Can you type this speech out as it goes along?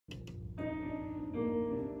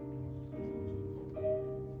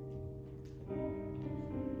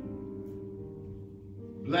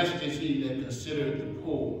Blessed is he that considereth the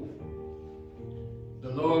poor.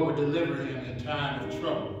 The Lord will deliver him in time of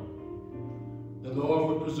trouble. The Lord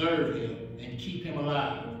will preserve him and keep him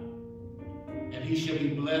alive. And he shall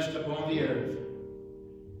be blessed upon the earth.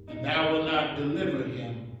 And thou wilt not deliver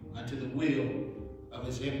him unto the will of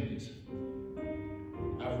his enemies.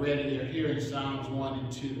 I've read it here in Psalms 1 and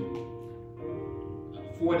 2.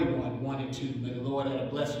 41, 1 and 2. May the Lord add a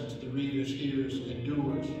blessing to the readers, hearers, and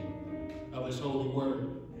doers of his holy word.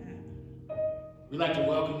 We'd like to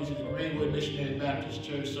welcome you to the Greenwood Missionary Baptist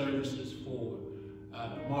Church services for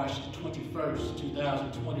March 21st,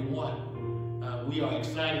 2021. We are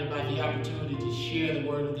excited about the opportunity to share the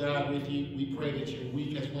word of God with you. We pray that your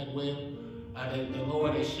week has went well, that the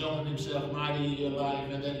Lord has shown himself mighty in your life,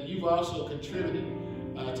 and that you've also contributed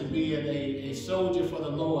to being a soldier for the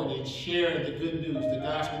Lord and sharing the good news, the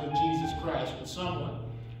gospel of Jesus Christ with someone,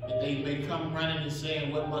 that they may come running and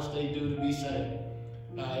saying, what must they do to be saved?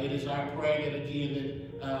 It is our prayer that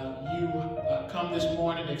again that you come this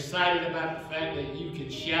morning excited about the fact that you can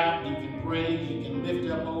shout, you can praise, you can lift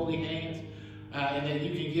up holy hands, and that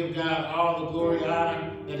you can give God all the glory and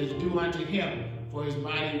honor that is due unto him for his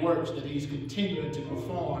mighty works that he's continuing to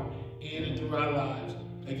perform in and through our lives.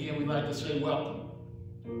 Again, we'd like to say welcome.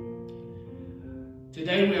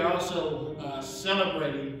 Today we are also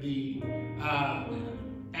celebrating the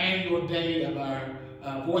annual day of our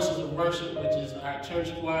Voices of Worship, which is our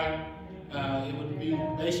church choir. It would be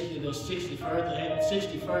basically their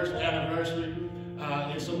 61st anniversary.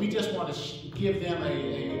 And so we just want to give them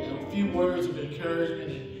a few words of encouragement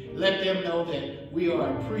and let them know that we are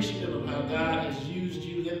appreciative of how God has used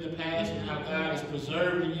you in the past and how God is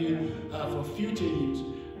preserving you for future use.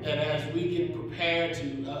 That as we get prepared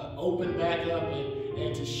to open back up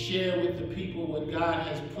and to share with the people what God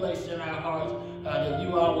has placed in our hearts, that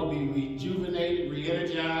you all will be rejuvenated,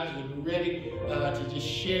 re-energized, and ready to just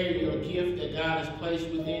share your gift that God has placed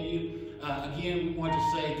within you. Again, we want to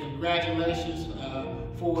say congratulations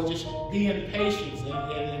for just being patient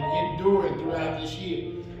and enduring throughout this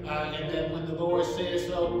year. And that when the Lord says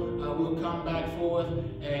so, we'll come back forth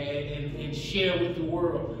and share with the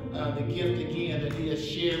world the gift again that he has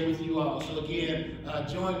shared with you all. So again,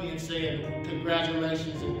 join me in saying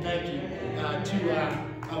congratulations and thank you to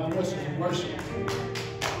our Voices of Worship.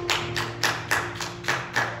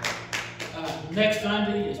 Next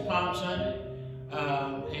Sunday is Palm Sunday,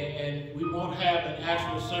 and we won't have an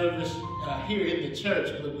actual service here in the church,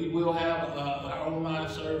 but we will have our online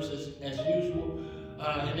services as usual.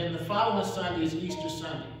 And then the following Sunday is Easter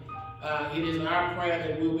Sunday. It is our prayer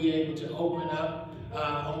that we'll be able to open up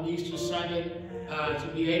on Easter Sunday to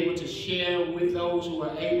be able to share with those who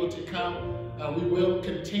are able to come. We will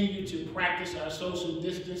continue to practice our social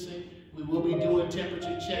distancing. We will be doing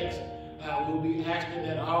temperature checks. We'll be asking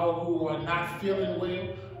that all who are not feeling well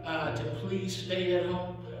to please stay at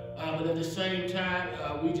home. But at the same time,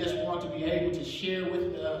 we just want to be able to share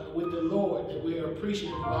with the Lord that we are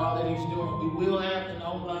appreciative of all that he's doing. We will have an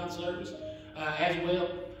online service as well,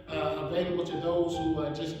 available to those who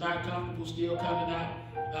are just not comfortable still coming out.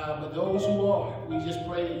 But those who are, we just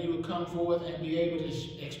pray that you would come forth and be able to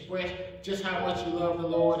express just how much you love the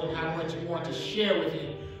Lord and how much you want to share with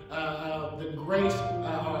him the grace,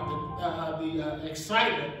 the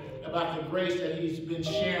excitement about the grace that he's been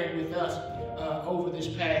sharing with us over this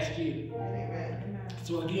past year. Amen.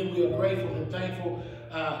 So again, we are grateful and thankful.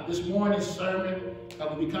 This morning's sermon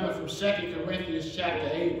will be coming from 2 Corinthians chapter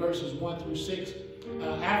 8, verses 1 through 6.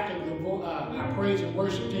 After our praise and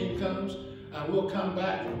worship team comes, we'll come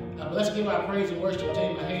back. But let's give our praise and worship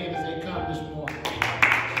team a hand as they come this morning.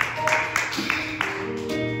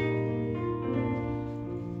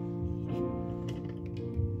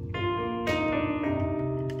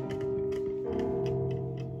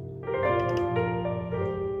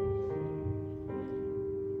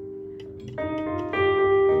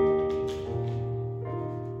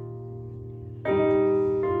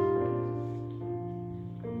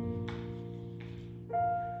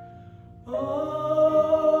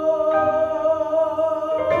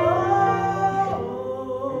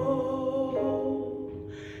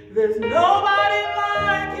 There's nobody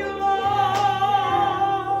like you, Lord.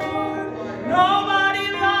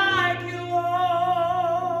 Nobody like you, Lord.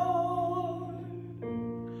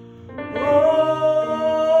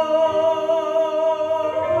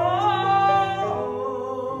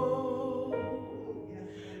 Oh,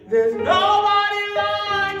 there's nobody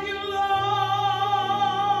like you, Lord.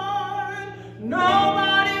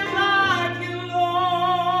 Nobody like you,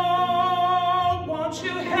 Lord. Won't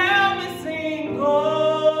you help me sing, Lord?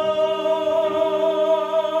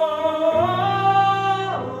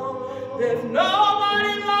 There's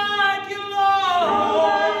nobody like you,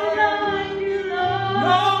 Lord.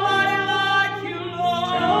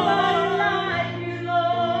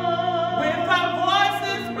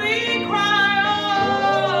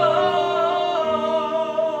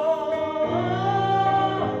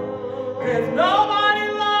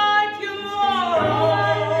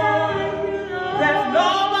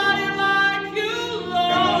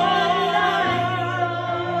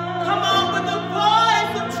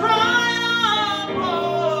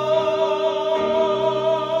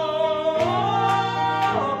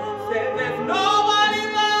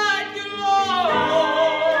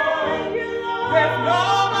 There's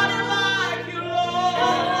nobody like you, Lord.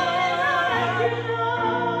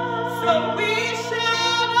 So we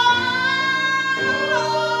shout out.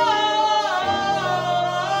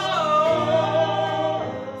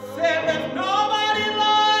 Say there's nobody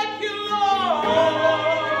like you, Lord.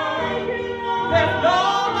 There's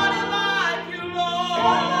nobody like you, Lord.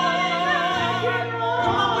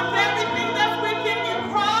 Come on, with everything that's within you,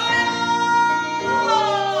 cry out.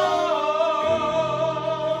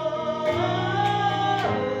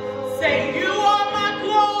 Say, you are my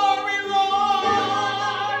glory,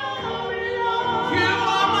 Lord. You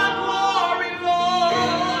are my glory, Lord.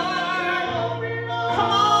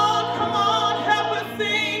 Come on, help us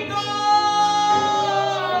sing, God.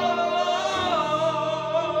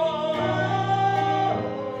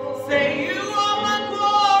 Say, you are my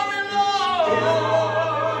glory, Lord.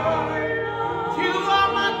 You are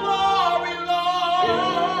my glory,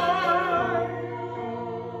 Lord.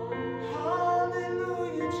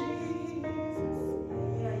 Hallelujah, Jesus.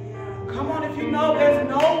 Come on, if you know there's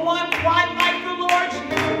no one quite like the Lord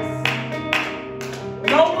Jesus.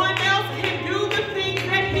 No one else can do the things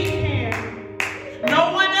that he can.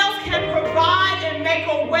 No one else can provide and make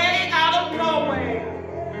a way out of no way.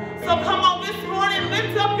 So come on this morning,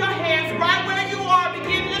 lift up your hands right where you are.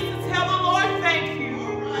 Begin just to tell the Lord thank you.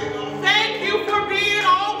 Thank you for being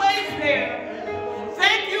always there.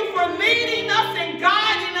 Thank you for leading us and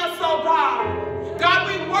guiding us, oh God. God,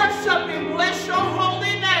 we worship and bless your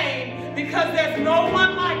holy name because there's no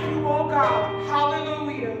one like you, oh God.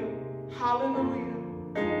 Hallelujah. Hallelujah.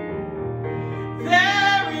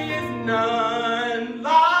 There is none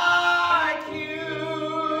like you.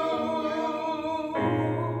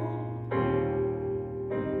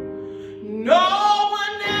 No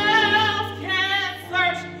one else can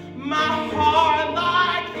search my heart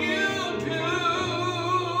like you do.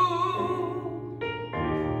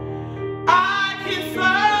 I can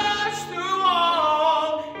search through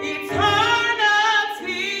all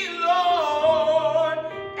eternity, Lord,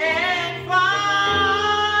 and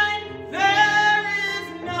find there is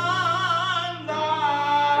none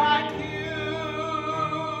like you.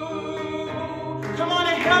 Come on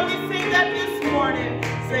and help me sing that this morning.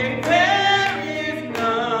 Say, there is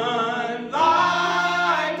none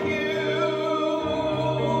like you.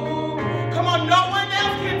 Come on, no one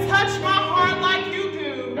else can touch my heart like you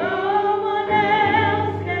do. No one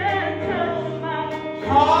else can touch my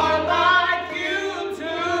Heart like you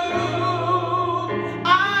do.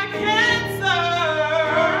 I can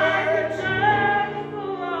search search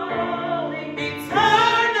for all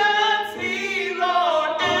eternity,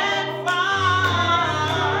 Lord, and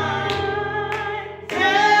find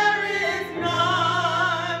there is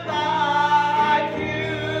none like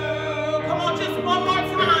you. Come on, just one more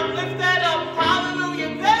time. Lift that up.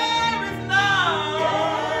 Hallelujah. There is none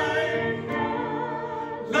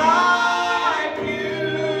like you.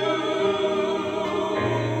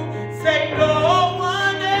 Say, no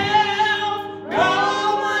one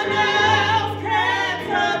else can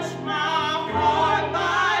touch my heart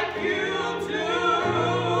like you do.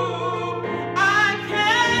 I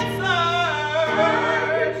can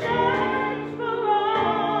search for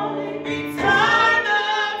all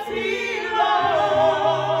eternity,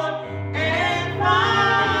 Lord, and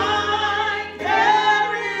find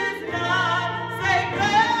there is none. Say,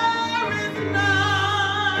 there is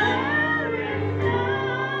none.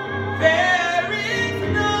 There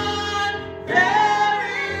is none. There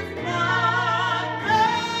is none.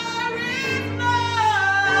 There is none.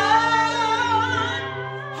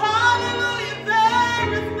 Hallelujah.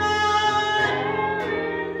 There is none.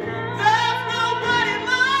 There's nobody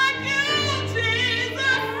like you,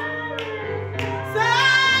 Jesus.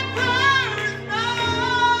 Say there is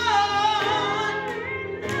none.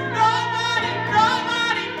 Nobody,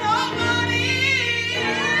 nobody, nobody.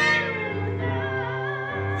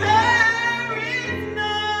 There is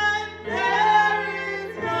none. There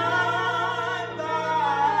is none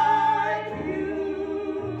like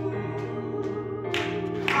you.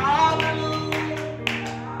 Hallelujah.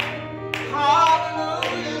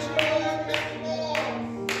 Hallelujah.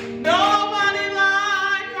 Nobody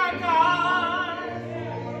like our God.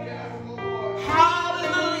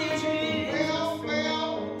 Hallelujah, Jesus.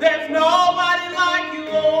 There's nobody like you,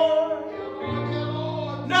 Lord.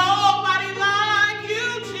 Nobody like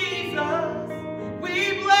you, Jesus.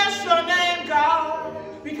 We bless your name, God,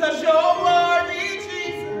 because you're worthy,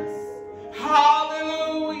 Jesus.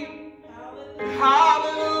 Hallelujah.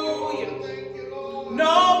 Hallelujah.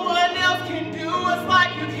 No one else can do us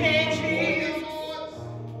like you can, Jesus.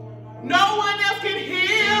 No one else can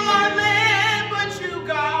heal our land but you,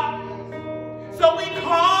 God. So we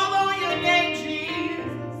call on your name,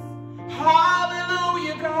 Jesus.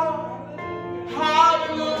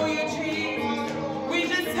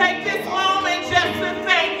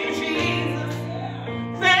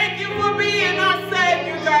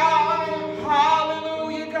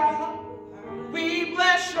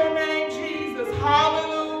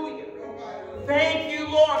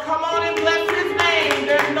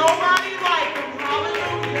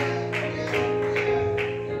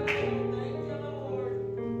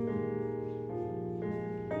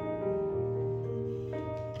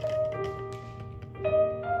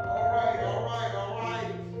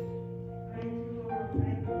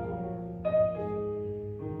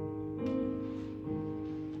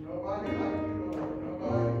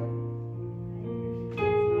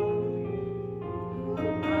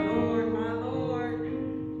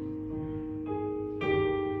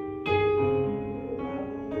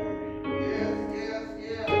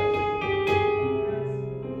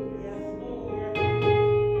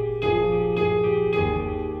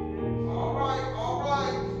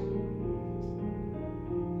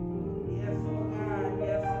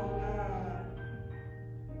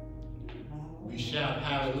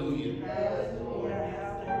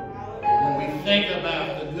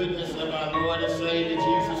 goodness of our Lord and Savior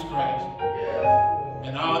Jesus Christ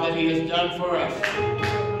and all that he has done for us.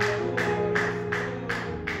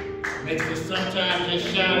 Makes us sometimes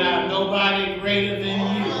just shout out, nobody greater than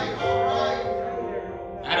you.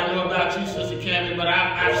 I don't know about you, Sister Cammy, but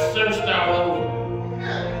I've searched all over.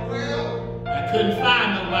 I couldn't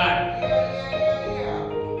find nobody.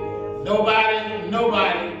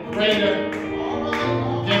 Nobody greater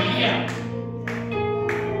than him.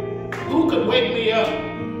 Who could wake me up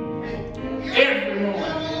every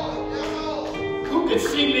morning? Who could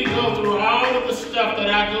see me go through all of the stuff that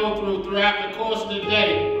I go through throughout the course of the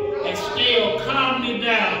day and still calm me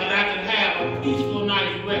down that I can have a peaceful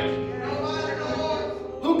night's rest?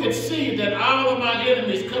 Who could see that all of my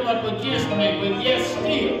enemies come up against me, but yet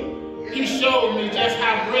still he showed me just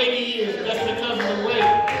how great he is just because of the way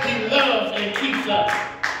he loves and keeps us.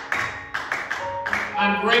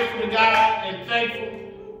 I'm grateful to God and thankful.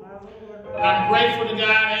 I'm grateful to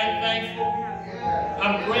God and thankful.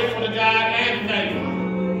 I'm grateful to God and thankful.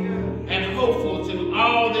 And hopeful to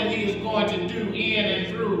all that he is going to do in and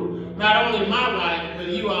through not only my life, but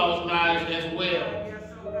you all's lives as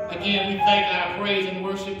well. Again, we thank our praise and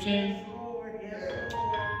worship team.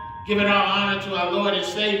 Giving all honor to our Lord and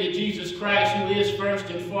Savior, Jesus Christ, who is first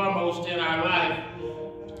and foremost in our life.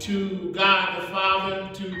 To God the Father,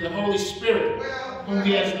 to the Holy Spirit, whom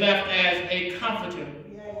he has left as a comforter.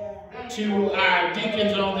 To our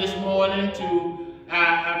deacons on this morning, to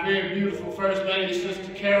our very beautiful First Lady,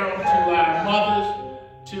 Sister Carol, to our mothers,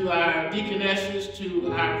 to our deaconesses,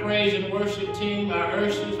 to our praise and worship team, our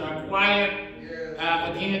ushers, our choir.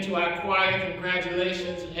 Again, to our choir,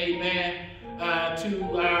 congratulations, amen.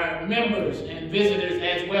 To our members and visitors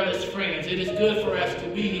as well as friends. It is good for us to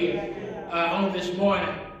be here on this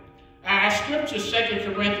morning. Our scripture,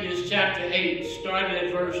 2 Corinthians chapter 8, started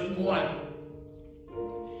at verse 1.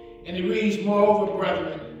 And it reads, "Moreover,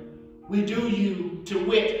 brethren, we do you to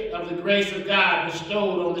wit of the grace of God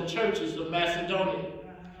bestowed on the churches of Macedonia,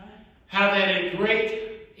 how that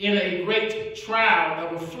in a great trial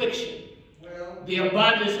of affliction, the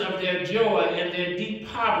abundance of their joy and their deep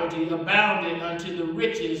poverty abounded unto the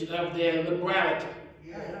riches of their liberality.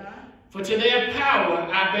 For to their power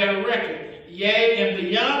I bear record, yea, and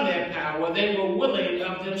beyond their power they were willing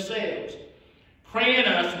of themselves, praying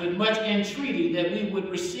us with much entreaty that we would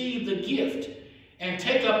receive the gift and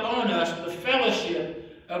take up on us the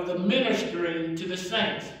fellowship of the ministering to the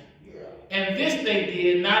saints. And this they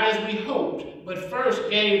did not as we hoped, but first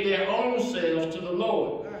gave their own selves to the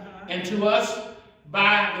Lord, and to us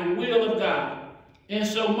by the will of God,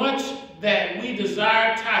 insomuch that we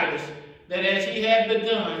desire Titus, that as he had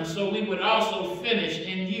begun, so we would also finish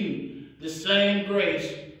in you the same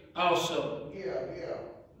grace also."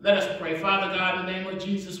 Let us pray. Father God, in the name of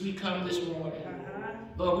Jesus, we come this morning.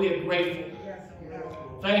 Lord, we are grateful.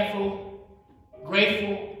 Thankful,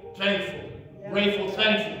 grateful, thankful. Grateful,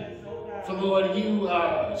 thankful. For Lord, you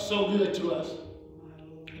are so good to us.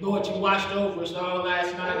 Lord, you watched over us all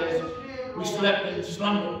last night as we slept in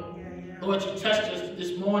slumber. Lord, you touched us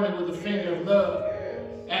this morning with a finger of love.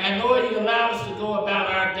 And Lord, you allowed us to go about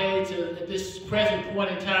our day to this present point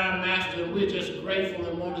in time, Master, and we're just grateful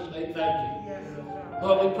and want to say thank you.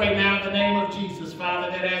 Lord, we pray now in the name of Jesus, Father,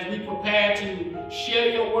 that as we prepare to share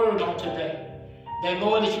your word on today, that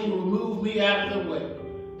Lord, that you will remove me out of the way.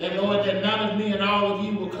 That Lord, that none of me and all of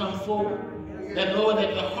you will come forward. That Lord,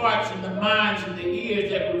 that the hearts and the minds and the ears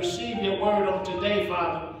that will receive your word on today,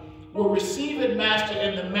 Father, will receive it, Master,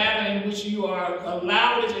 in the manner in which you are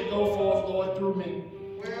allowed it to go forth, Lord, through me.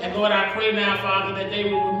 And Lord, I pray now, Father, that they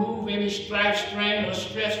will remove any strife, strain, or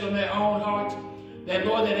stress from their own hearts. That,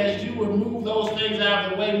 Lord, that as you remove those things out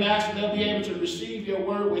of the way, Master, they'll be able to receive your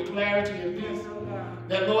word with clarity and peace.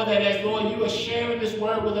 That, Lord, that as, Lord, you are sharing this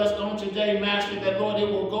word with us on today, Master, that, Lord, it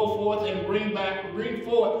will go forth and bring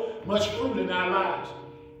forth much fruit in our lives.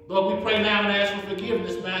 Lord, we pray now and ask for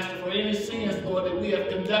forgiveness, Master, for any sins, Lord, that we have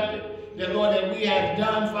conducted. That, Lord, that we have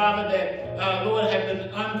done, Father, that, Lord, have been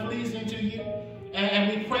unpleasing to you. And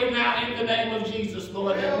we pray now in the name of Jesus,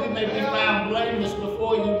 Lord, that we may be found blameless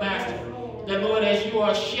before you, Master. That, Lord, as you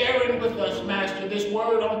are sharing with us, Master, this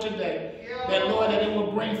word on today, that, Lord, that it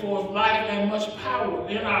will bring forth life and much power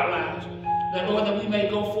in our lives. That, Lord, that we may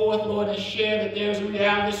go forth, Lord, and share that there's a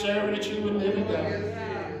reality serving the true and living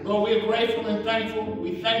God. Lord, we are grateful and thankful.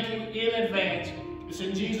 We thank you in advance. It's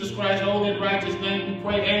in Jesus Christ's holy and righteous name we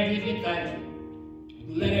pray and give you thanks.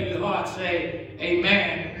 Let every heart say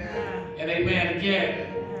amen and amen again.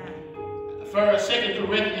 For 2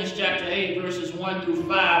 Corinthians chapter 8, verses 1 through 5,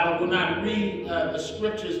 I will not read the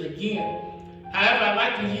scriptures again. However, I'd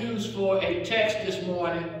like to use for a text this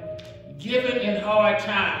morning, Giving in hard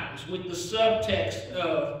times, with the subtext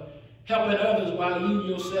of helping others while you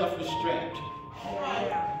yourself are strapped.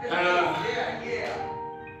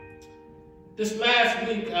 This last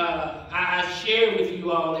week, I shared with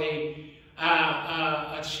you all a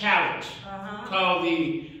challenge called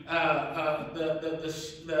the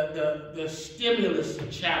stimulus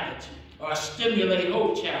challenge, or stimulate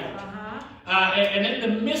hope challenge. And in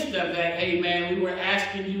the midst of that, amen, we were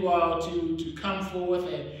asking you all to come forth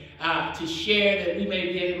and to share, that we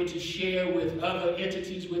may be able to share with other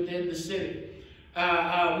entities within the city.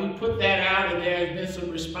 We put that out, and there has been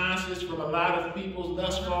some responses from a lot of people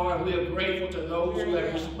thus far, and we are grateful to those who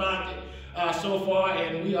have responded so far,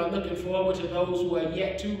 and we are looking forward to those who are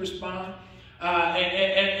yet to respond.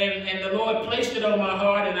 And the Lord placed it on my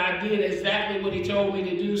heart, and I did exactly what He told me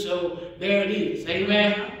to do, so there it is.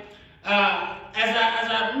 Amen. As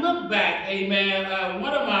I look back, amen,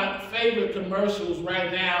 one of my favorite commercials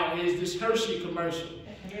right now is this Hershey commercial.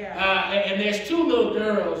 And there's two little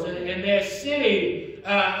girls, and they're sitting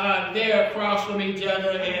there across from each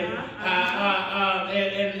other, and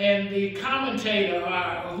the commentator,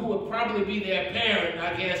 who would probably be their parent,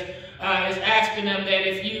 I guess, is asking them that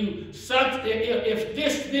if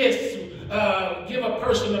this give a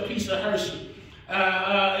person a piece of Hershey.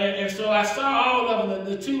 And so I saw all of them,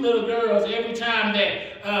 the two little girls, every time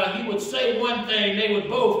that he would say one thing, they would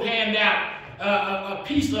both hand out a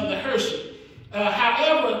piece of the Hershey.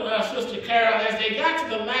 However, Sister Carol, as they got to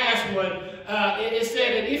the last one, it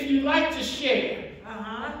said that if you like to share,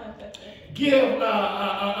 give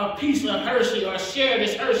a piece of Hershey, or share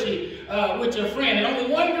this Hershey with your friend. And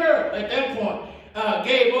only one girl at that point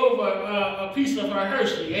gave over a piece of her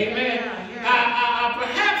Hershey. Amen.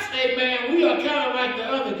 Perhaps, amen, we are kind of like the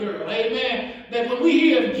other girl. Amen. That when we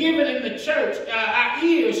hear of giving in the church, our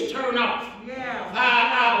ears turn off.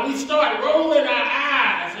 We start rolling our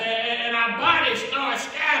eyes, and our bodies start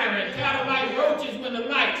scattering, kind of like roaches when the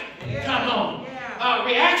lights come on.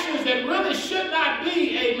 Reactions that really should not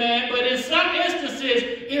be, amen, but in some instances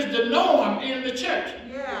is the norm in the church.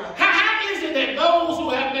 How is it that those who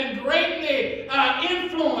have been greatly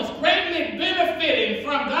influenced, greatly benefiting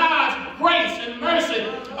from God's grace and mercy,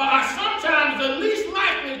 are sometimes the least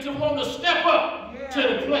likely to want to step up to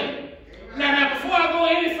the plate? Now, before I go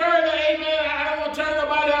any further, amen, I don't want to turn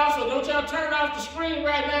nobody off, so don't y'all turn off the screen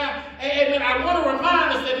right now. Amen. I want to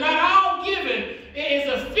remind us that not all giving is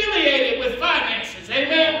affiliated with finances.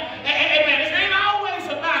 Amen. Amen. It ain't always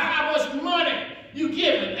about how much money you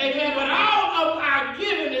giving. Amen. But all of our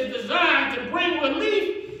giving is designed to bring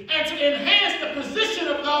relief and to enhance the position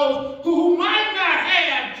of those who might not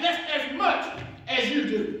have just as much as you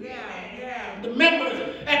do. The members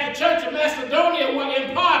at the Church of Macedonia were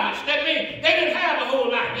impoverished. That means they didn't have a whole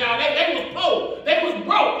lot, y'all. They was poor. They was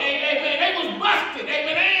broke. Amen. They was busted.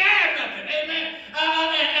 Amen. They ain't had nothing. Amen.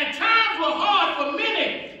 And times were hard for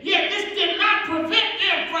many. Yet this did not prevent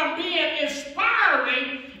them from being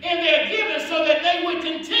inspiring in their giving, so that they would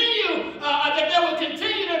continue,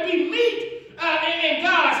 to be meat in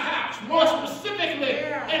God's house. More specifically,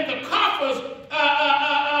 in the coffers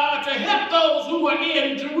to help those who were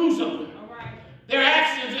in Jerusalem. Their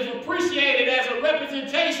actions, if appreciated as a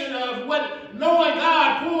representation of what knowing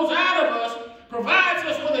God pulls out of us, provides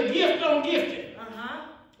us with a gift on gifting.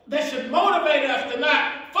 That should motivate us to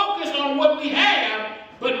not focus on what we have,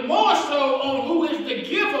 but more so on who is the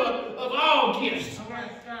giver of all gifts.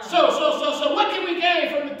 So what can we gain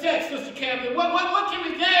from the text, Sister Camden? What can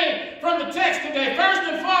we gain from the text today? First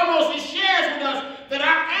and foremost, it shares with us that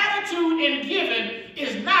our attitude in giving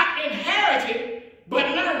is not inherited, but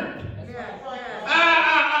learned.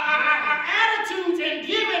 Our attitudes in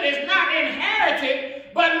giving is not inherited,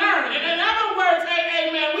 but learned. And in other words,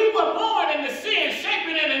 amen, we were born into sin,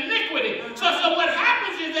 shaping in iniquity. So what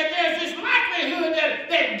happens is that there's this likelihood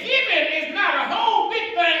that giving is not a whole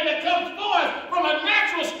big thing that comes forth from a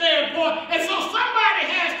natural standpoint. And so somebody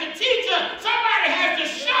has to teach us, somebody has to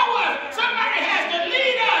show us, somebody has to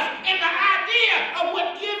lead us in the idea of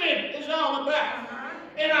what giving is all about.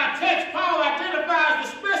 In our text, Paul identifies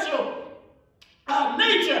the special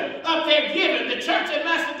nature of their giving, the church in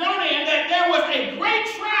Macedonia, and that there was a great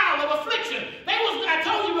trial of affliction. I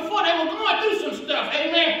told you before, they were going through some stuff,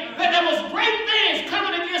 amen, that there was great things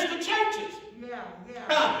coming against the churches.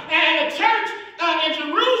 And the church in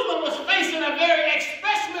Jerusalem was facing a very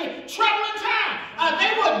especially troubling time.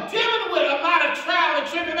 They were dealing with a lot of trial and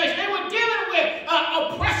tribulation. They were dealing with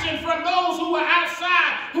oppression from those who were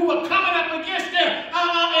outside, who were coming up against them.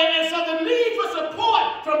 And so the need for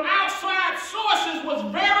support from outside sources was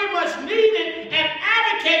very much needed and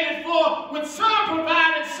advocated for, with some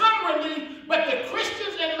providing some relief. But the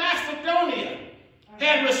Christians in Macedonia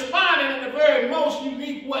had responded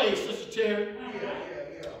ways, Sister Terry.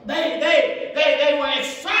 They were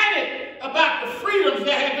excited about the freedoms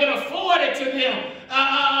that had been afforded to them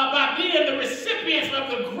by being the recipients of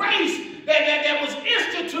the grace that was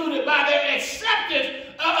instituted by their acceptance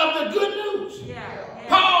of the good news.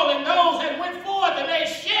 Paul and those that went forth and they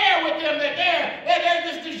shared with them that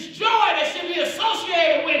there's this joy that should be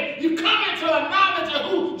associated when you come into a knowledge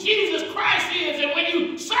of who Jesus Christ is and when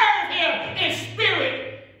you serve him in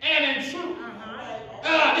spirit and in truth.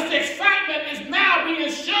 This excitement is now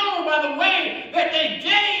being shown by the way that they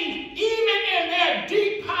gave even in their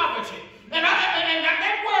deep poverty. And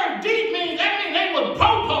that word deep means they were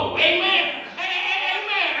popo. Amen.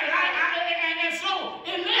 Amen. And so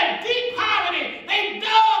in their deep poverty, they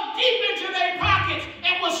dug deep into their pockets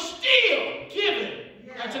and was still giving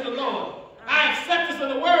unto the Lord. Our acceptance of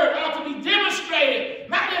the word ought to be demonstrated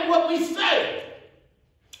not in what we say,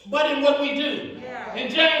 but in what we do. In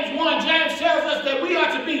James 1, James tells us that we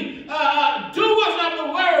are to be doers of the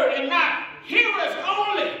word and not hearers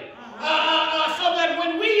only. So that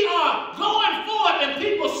when we are going forth and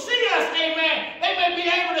people see us, amen, they may be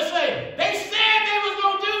able to say, they said they was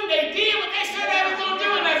going to do, they did what they said they was going to do,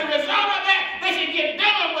 and as a result of that, they can get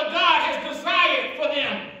done what God has desired for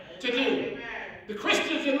them to do. The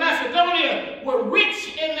Christians in Macedonia were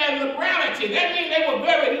rich in their liberality. That means they were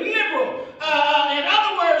very liberal. In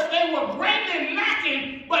other words, they were greatly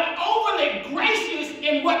lacking, but overly gracious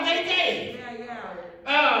in what they gave.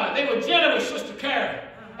 They were generous, Sister Karen.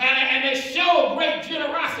 And they showed great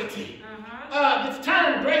generosity. This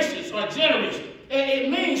term gracious or generous, it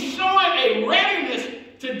means showing a readiness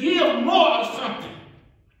to give more of something,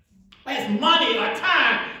 as money or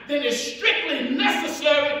time, than is strictly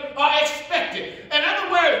necessary or expected. In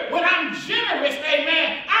other words, when I'm generous,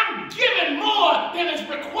 amen, I'm giving more than is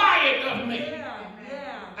required of me.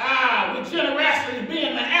 With generosity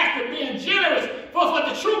being the act of being generous. For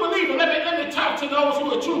the true believer, let me talk to those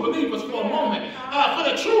who are true believers for a moment. For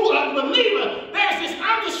the true believer, there's this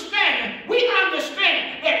understanding. We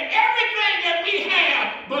understand that everything that we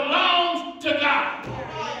have belongs to God.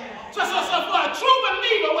 So for a true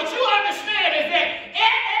believer, what you understand is that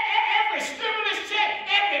every stimulus check,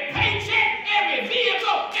 every paycheck, every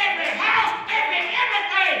vehicle, every house,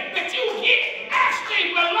 everything that you get actually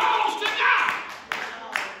belongs to God.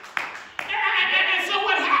 And so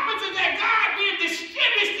what happens is that God then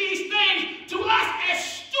distributes these things to us as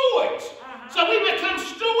stewards. So we become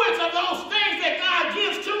stewards of those things that God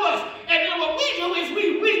gives to us. And then what we do is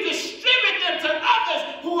we redistribute them to others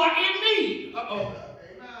who are in need.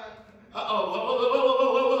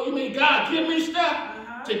 You mean God give me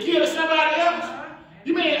stuff to give to somebody else?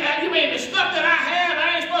 You mean the stuff that I have,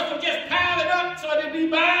 I ain't supposed to just pile it up so it be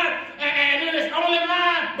mine, and then it's only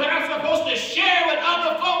mine, but I'm supposed to share with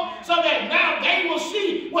other folk so that now they will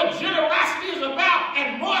see what generosity is about,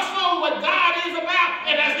 and more so what God is about.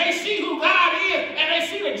 And as they see who God is, and they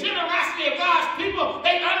see the generosity of God's people,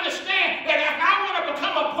 they understand that if I want to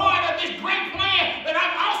become a part of this great plan, that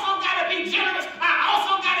I've also got to be generous, I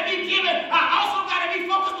also got to be giving, I also got to be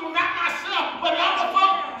focused on not myself, but other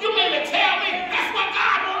folk. You mean to tell me that's what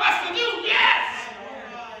God wants us to do? Yes!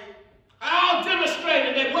 All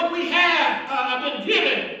demonstrated that what we have been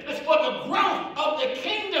given is for the growth of the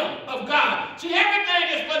kingdom of God. See, everything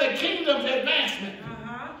is for the kingdom's advancement.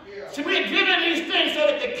 So we're given these things so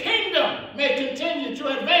that the kingdom may continue to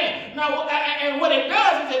advance. Now, and what it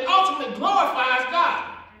does is it ultimately glorifies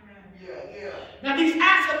God. Now, these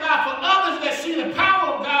acts allow for others that see the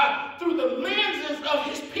power of God through the lenses of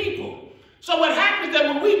his people. So what happens is that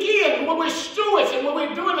when we give and when we're stewards and when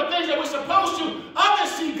we're doing the things that we're supposed to, others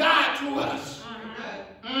see God through us.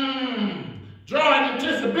 Drawing them to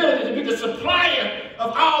his ability to be the supplier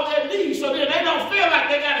of all their needs. So then they don't feel like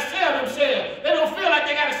they got to sell themselves. They don't feel like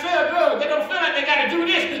they got to sell drugs. They don't feel like they got to do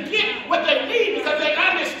this to get what they need because they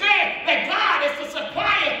understand that God is the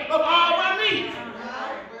supplier of all our needs.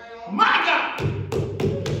 My God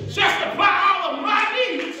shall supply all of my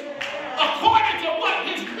needs according to what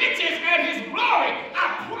his riches and his glory.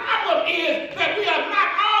 Our problem is that we are not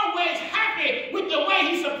always happy with the way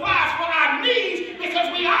he supplies for our needs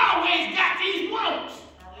because we always got these wants.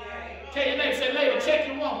 Tell your neighbor, say, neighbor, check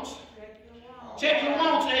your wants. Check your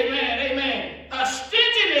wants, amen, amen.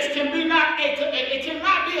 Stinginess cannot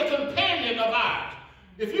be a companion of ours.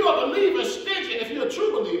 If you're a believer, stingy, if you're a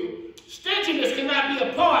true believer, stinginess cannot be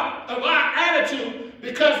a part of our attitude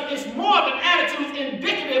because it's more of an attitude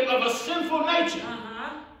indicative of a sinful nature.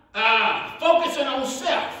 Focusing on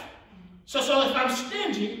self. So if I'm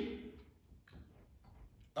stingy,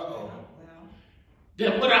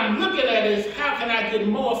 then what I'm looking at is how can I get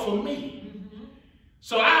more for me?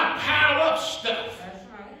 So I pile up stuff.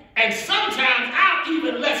 And sometimes I'll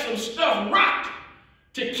even let some stuff rot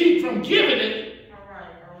to keep from giving it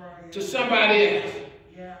to somebody else.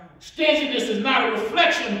 Stinginess is not a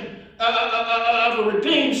reflection of a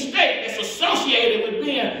redeemed state. It's associated with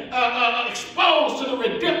being exposed to the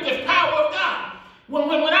redemptive power of God. When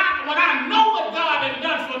I know what God has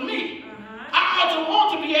done for me, I ought to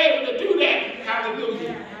want to be able to do that,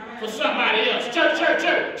 hallelujah, for somebody else. Church.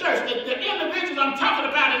 The individuals I'm talking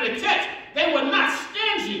about in the text, they were not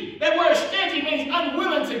stingy. That word stingy means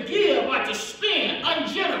unwilling to give or to spend,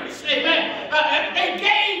 ungenerous. Amen. They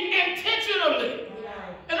gave intentionally.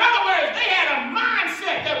 In other words, they had a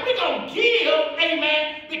mindset that we're going to give,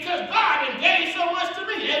 amen, because God engaged so much to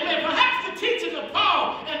me. Amen. Perhaps the teachings of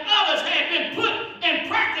Paul and others had been put in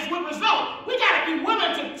practice with results. We got to be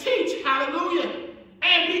willing to teach, hallelujah,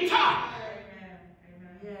 and be taught.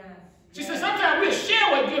 She said sometimes we'll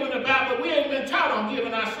share what giving about, but we ain't been taught on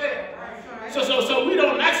giving ourselves. So we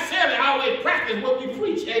don't necessarily always practice what we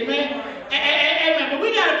preach. Amen. Amen. But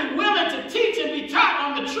we got to be willing to teach and be taught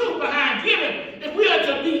on the truth behind giving if we are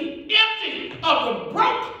to be empty of the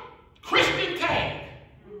broke Christian tag.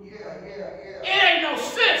 It ain't no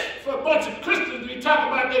sense for a bunch of Christians to be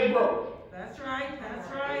talking about they broke. That's right.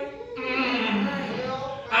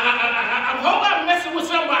 I hope I'm messing with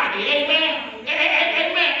somebody. Amen.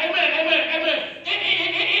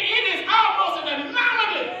 It is almost an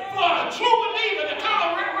anomaly for a true believer to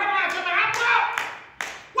call run around and say, I'm broke.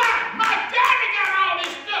 Why? My daddy got all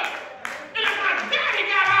this stuff. And if my daddy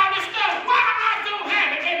got all this stuff, why I don't have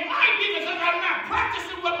it? It might be because I'm not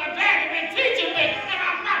practicing what my daddy been teaching me, and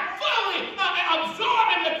I'm not fully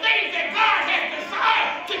absorbing the things that God has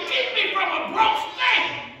desired to keep me from a broke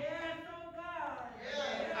state.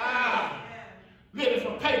 Living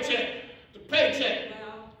from paycheck to paycheck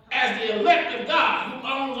as the elect of God who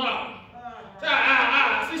owns all.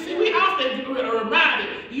 See, we often are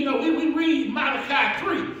reminded, we read Malachi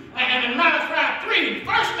 3. And in Malachi 3,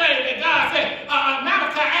 first thing that God said,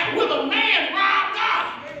 Malachi, will a man rob God?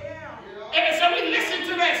 And so we listen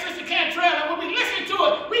to that, Sister Cantrell, and when we listen to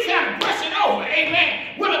it, we kind of brush it over.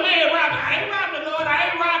 Amen. Will a man rob God? I ain't robbing the Lord.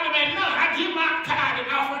 I ain't robbing him at none. I give my tithe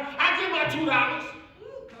and offering. I give my $2.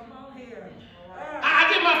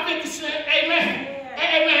 I give my 50 cents. Amen.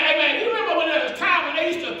 Amen. You remember when there was a time when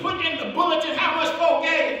they used to put in the bulletin how much folk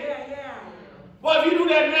gave? Well, if you do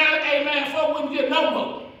that now, amen, folk wouldn't get no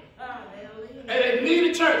more. And they leave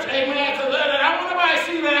the church, amen, because I want nobody to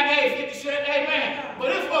see that I gave 50 cents, amen. But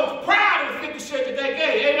if folks proud of the 50 cents that they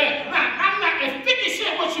gave, amen. Now, I'm not, if 50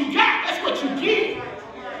 cents what you got, that's what you give.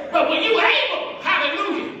 But when you able,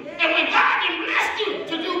 hallelujah, and when God done blessed you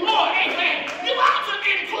to do more, amen, you ought to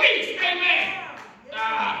increase, amen.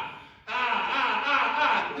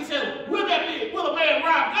 He said, will a man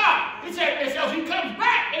rob God? He said, and so he comes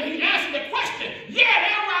back and he answered the question. Yeah,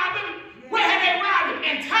 they'll rob him. Where have they robbed him?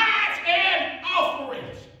 In tithes and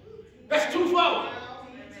offerings. That's twofold.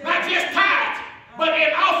 Not just tithes, but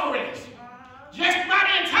in offerings. Just not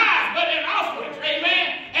in tithes, but in offerings.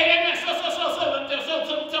 Amen. Amen.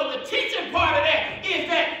 So the teaching part of that is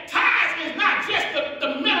that tithes is not just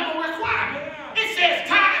the minimum requirement. It says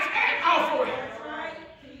tithes and offerings.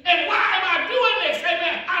 And why am I doing this?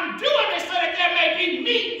 Amen. I'm doing this so that there may be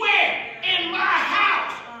meat where? In my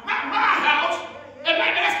house. Not my house. And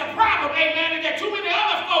maybe that's the problem, amen. There got too many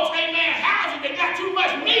other folks, amen, houses that got too much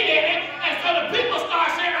meat in it. And so the people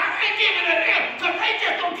start saying, I ain't giving it to them because they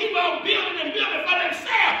just don't keep on building and building for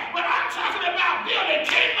themselves. But I'm talking about building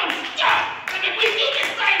kingdom stuff. And if we do this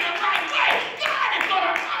thing the right way, God is going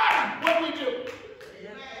to honor what we do.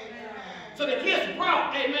 So the gifts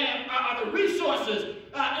brought, amen, are the resources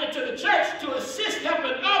into the church to assist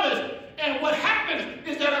helping others. And what happens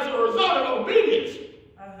is that as a result of obedience,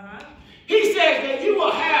 he says that you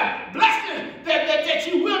will have blessings that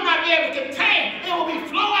you will not be able to contain. It will be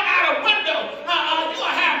flowing out of windows. You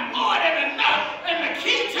will have more than enough. And the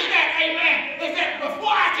key to that, amen, is that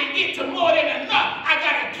before I can get to more than enough, I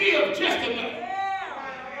got to give just enough.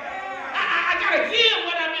 I got to give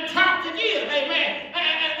what I've been taught to give, amen.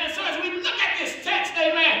 And so as we look at this text,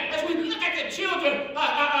 amen, as we look at the children,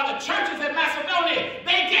 the churches in Macedonia,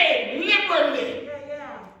 they gave liberally.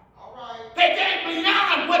 They gave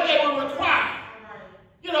beyond what they were required.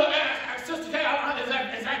 Sister Kay,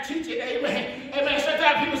 as I teach it, amen. Amen.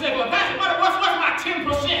 Sometimes people say, well, Pastor, what's my 10%?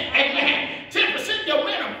 Amen. 10% your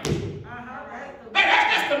minimum.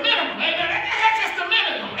 That's just the minimum. Amen. That's just the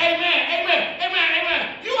minimum. Amen. Amen. Amen.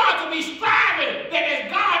 Amen. You ought to be striving that as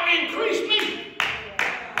God increased me,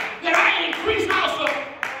 that I increase also.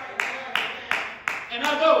 And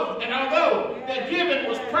although that giving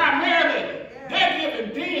was primarily their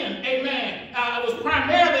giving then, amen, it was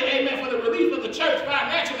primarily, amen, for the relief of the church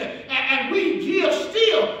financially.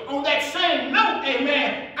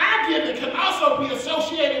 also be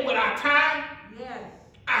associated with our time,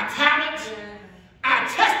 our talents, our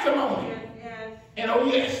testimony, and oh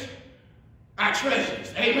yes, our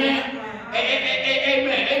treasures. Amen. Amen.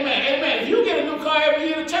 Amen. Amen. If you get a new car every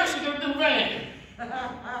year, the church will get a new van.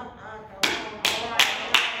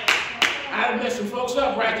 I messed some folks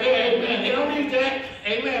up right there. Amen. They don't need that.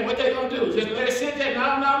 Amen. What they gonna do? Just let it sit there?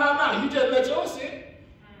 No. You just let yours sit.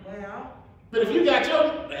 Well. But if you got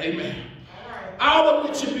your, amen. All of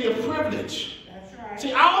it should be a privilege. That's right.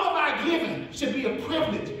 See, all of our giving should be a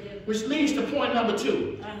privilege, which leads to point number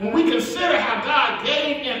 2. When we consider how God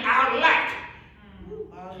gave in our lack.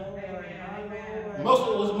 Most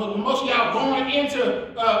of y'all born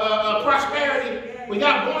into prosperity. We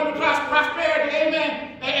got born into prosperity.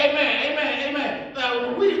 Amen. Amen.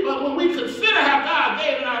 When we consider how God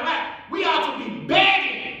gave in our life, we ought to be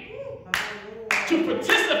begging to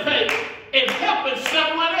participate in helping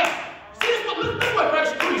someone else. See, this is what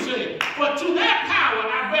verse 3 says. For to that power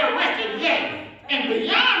I bear record, yea, and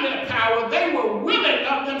beyond their power they were willing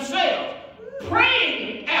of themselves,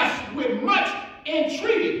 praying as with much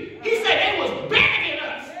entreaty. He said they was begging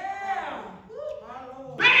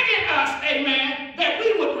us, amen, that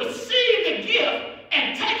we would receive the gift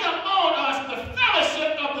and take upon us the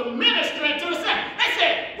fellowship of the ministry to the saints. They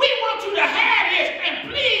said, we want you to have this and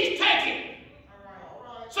please take it.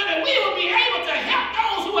 So that we will be able to help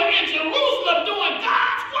those who are in Jerusalem doing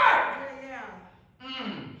God's work.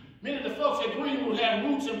 Many of the folks at Greenwood have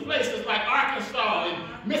roots in places like Arkansas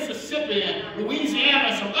and Mississippi and Louisiana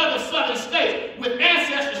and some other southern states with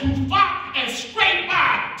ancestors who fought and scraped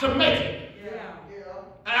by to make it.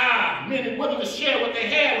 Many willing to share what they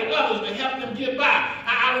had with others to help them get by.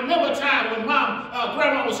 I remember a time when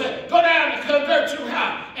grandma would say, go down to Gertrude's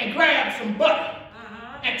house and grab some butter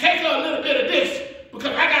and take her a little bit of this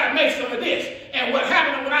because I got to make some of this. And what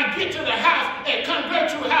happened when I get to the house and come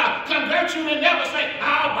Gertrude's house, Gertrude and never say,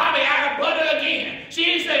 oh, Bobby, out of butter again.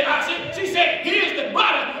 She said, here's the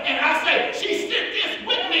butter. And I say, she sent this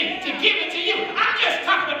with me to give it to you. I'm just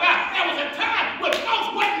talking about there was a time when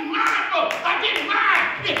folks wasn't mindful. I didn't mind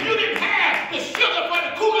if you didn't have the sugar for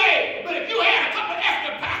the Kool-Aid. But if you had a couple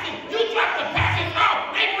extra packets, you dropped the packets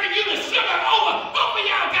off. They bring you the sugar over. Both of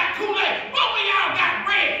y'all got Kool-Aid. Both of y'all got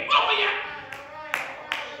bread. Both of y'all.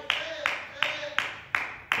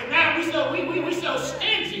 But now we so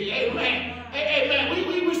stingy, amen. Amen.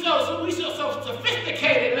 We so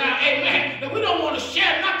sophisticated now, amen, that we don't want to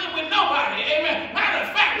share nothing with nobody, amen. Matter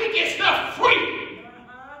of fact, we get stuff free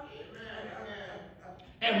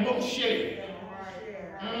and won't share.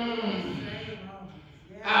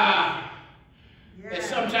 And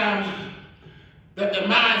sometimes the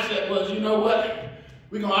mindset was, you know what?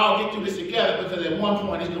 We're going to all get through this together because at one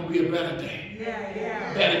point it's going to be a better day.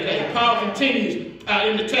 Better day. Paul continues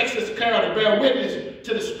in the text of Carol to bear witness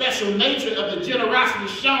to the special nature of the generosity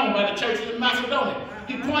shown by the churches in Macedonia.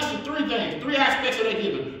 He points to 3 things, 3 aspects of their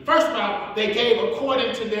giving. First of all, they gave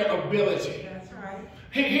according to their ability. That's right.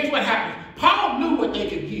 Here's what happens. Paul knew what they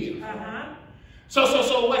could give.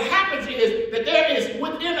 So what happens is that there is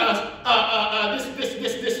within us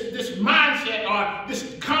this mindset or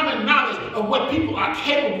this common knowledge of what people are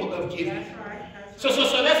capable of giving. That's right. So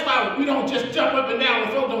that's why we don't just jump up and down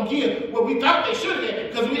when folks don't give what we thought they should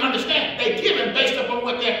have, because we understand they're giving based upon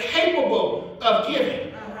what they're capable of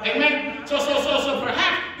giving. Amen. So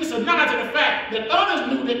perhaps this is a nod to the fact that others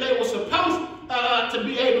knew that they were supposed to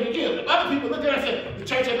be able to give. Other people look at it and say, the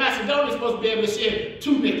church at Macedonia is supposed to be able to send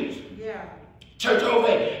 2 nickels. Yeah. Church over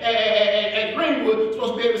at Greenwood is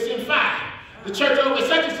supposed to be able to send 5. The church over at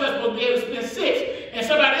such and such is supposed to be able to spend 6. And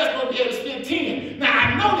somebody else is supposed to be able to spend 10. Now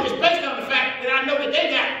I know this based on the fact that I know that they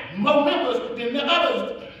got more members than the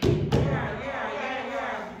others.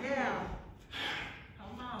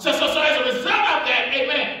 So as a result of that,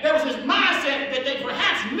 amen, there was this mindset that they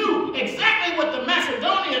perhaps knew exactly what the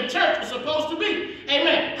Macedonian church was supposed to be.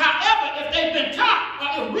 Amen. However, if they've been taught,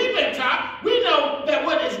 or if we've been taught, we know that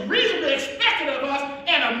what is reasonably expected of us,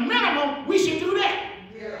 at a minimum, we should do that.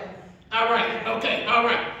 Yeah. All right, okay, all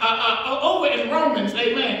right. Over in Romans,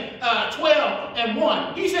 amen,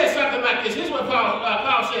 12:1, he said something like this. Here's what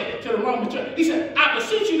Paul said to the Roman church. He said, I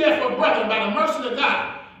beseech you therefore, brethren, by the mercy of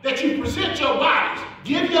God, that you present your bodies,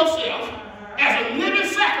 give yourself as a living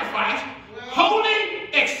sacrifice, holy,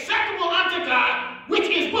 acceptable unto God, which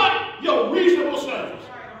is what? Your reasonable service.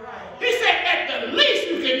 He said at the least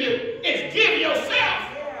you can do is give yourself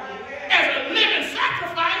as a living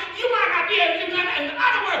sacrifice. You might not be able to do that. In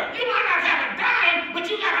other words, you might not have a dime, but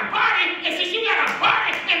you got a body, and since you got a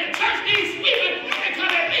body and the church needs sweeping, you can come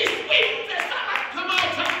at least sweep. Come on,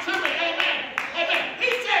 talk to me, amen. Amen. He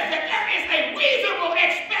says that there is a reasonable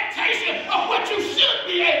expectation of what you should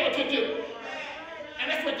be able to do.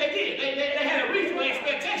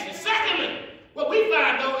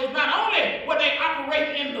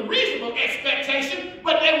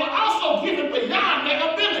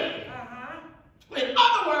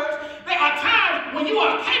 you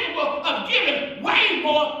are capable of giving way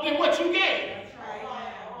more than what you gave.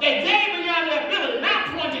 They gave beyond their ability, not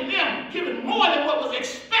pointing them, giving more than what was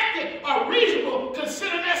expected or reasonable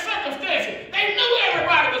considering their circumstances. They knew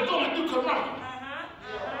everybody was going through corona.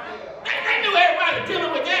 They knew everybody was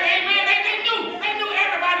dealing with that, amen. They knew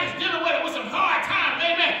everybody was dealing with it with some hard times,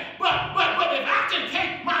 amen. But if I can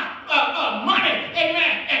take my money,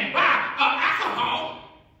 amen, and buy alcohol,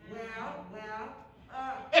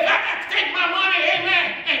 if I can take my money, amen,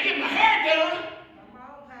 and get my hair done,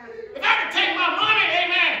 if I can take my money,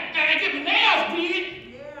 amen, and get my nails did,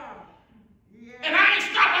 and I ain't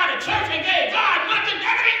stopped out of church and gave God nothing,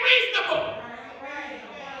 that ain't reasonable.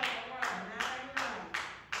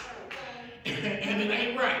 And it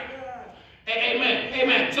ain't right. Amen.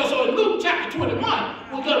 Amen. So in Luke chapter 21,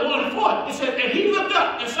 we'll go to 1 and 4. It says, and he looked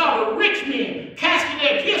up and saw the rich men casting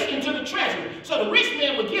their gifts into the treasury. So the rich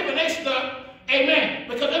men were giving their stuff, amen,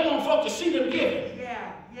 because they want folk to see them giving.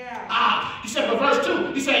 He said, but verse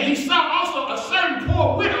 2, he said, he saw also a certain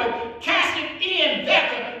poor widow casting in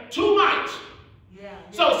thither 2 mites.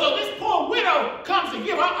 So this poor widow comes to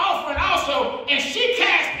give her offering also, and she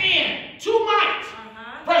cast in 2 mites.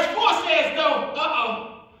 Verse 4 says, though,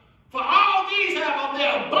 for all these have of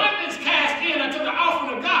their abundance cast in unto the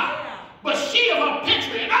offering of God. But she of her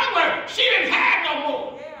pantry, in other words, she didn't have no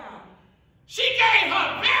more. She gave her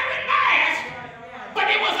very last, but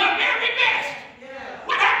it was her very best.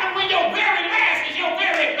 What happened when your very last is your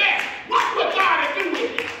very best? Watch what God will do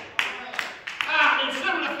with it. In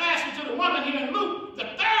similar fashion to the woman here in Luke, the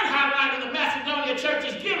third highlight of the Macedonia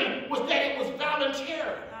church's giving was that it was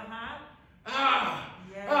voluntary.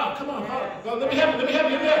 Come on. Let me help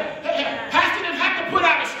you there. Pastor didn't have to put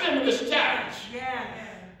out a stimulus challenge.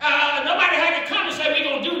 Nobody had to come and say, we're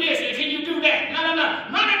going to do this, and can you do that? No.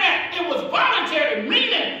 None of that. It was voluntary,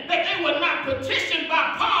 meaning that they were not petitioned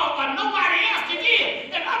by Paul or nobody else to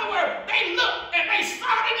give. In other words, they looked and they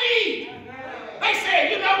saw the need. They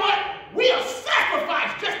said, you know what? We'll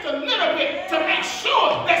sacrifice just a little bit to make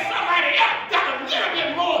sure that somebody else got a little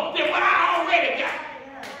bit more than what I already got.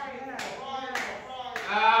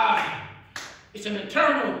 It's an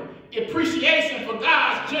eternal appreciation for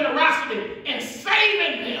God's generosity in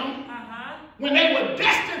saving them when they were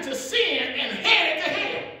destined to sin and headed to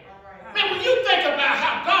hell. Man, when you think about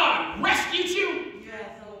how God rescued you,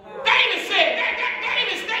 David said,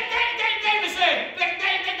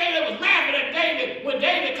 David was laughing at David when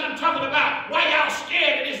David come talking about why y'all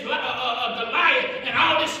scared of this Goliath and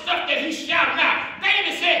all this stuff that he's shouting out.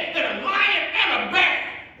 David said that a lion and a bear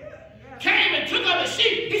came and took up the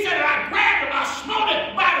sheep. He said that I grabbed him, I smote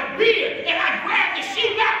him by the beard, and I grabbed the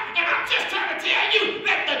sheep out. And I'm just trying to tell you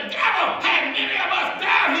that the devil had many of us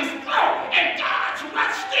down his throat, and God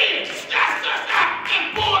rushed in, snatched us out,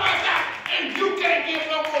 and pulled us out, and you can't give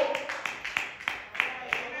no more.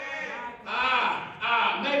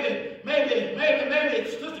 Maybe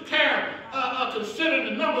Sister Carol considered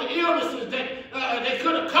the number of illnesses that they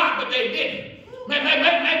could have caught, but they didn't. Maybe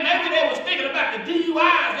they was thinking about the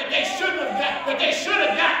DUIs that they should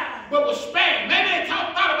have got, but was spared. Maybe they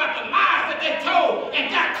thought about the lies that they told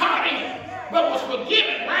and got caught in, but was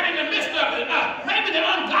forgiven right in the midst of it. Maybe the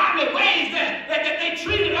ungodly ways that they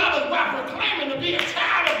treated others while proclaiming to be a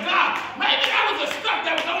child of God. Maybe that was the stuff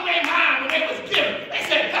that was on their mind when they was giving. They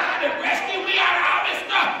said, God has rescued me out of all this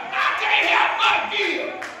stuff. I can't help but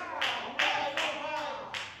give.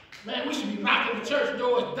 Man, we should be knocking the church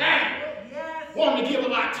doors down. Wanting to give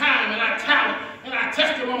of our time and our talent and our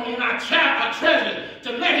testimony and our treasure to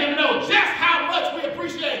let him know just how much we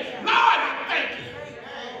appreciate it. Lord, I thank you.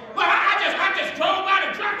 But I just drove by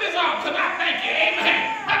to drop this off because I thank you. Amen.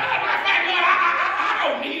 Matter of fact, Lord, I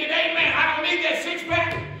don't need it. Amen. I don't need that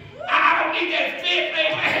six-pack. I don't need that fit.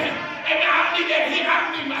 Amen. Amen. I don't need that hit. I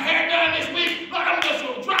don't need my hair done this week. Lord, I'm just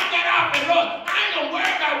going to drop that off. And Lord, I ain't going to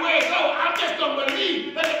worry about where it goes. I'm just going to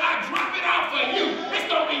believe that if I drop it off for you, it's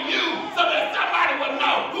going to be you so that somebody will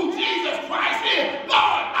know who Jesus Christ is.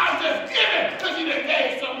 Lord, I'm just giving because you done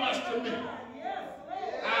gave so much to me.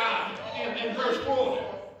 In verse 4,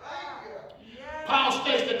 Paul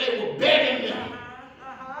states that they were begging them.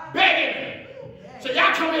 Begging them. So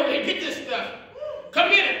y'all come here and get this stuff. Come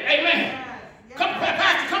get it. Amen. Come,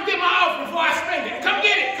 Pastor, come get my offering before I spend it. Come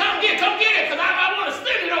get it. Come get it, because I want to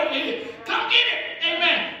spend it over here. Come get it.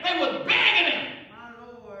 Amen. They were begging him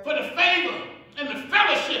for the favor and the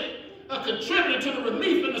fellowship of contributing to the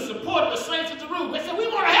relief and the support of the saints of Jerusalem. They said, we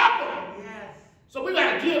want to help them. Yes. So we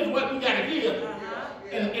got to give what we got to give.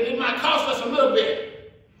 And it might cost us a little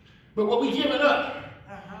bit. But what we giving up,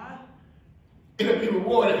 it'll be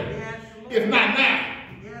rewarded. If not now,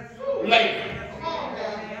 later.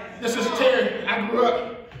 This is Terry. I grew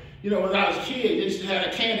up You know, when I was a kid, they used to have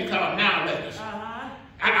a candy called Now Letters. Uh-huh.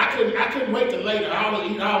 I couldn't wait till later. I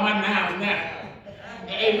always eat all my nows now.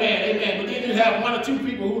 Amen, amen. But then you have one or two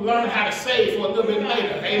people who learn how to save for a little bit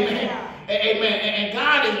later. Amen. Amen. And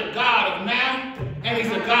God is a God of now, and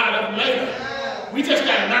He's a God of later. We just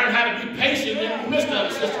got to learn how to be patient in the midst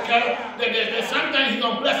of it, Sister Carol. There's some things He's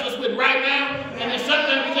going to bless us with right now, and there's some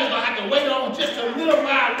things we just going to have to wait on just a little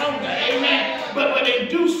while longer. Amen. But in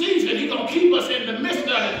due season, He's going to keep us in the midst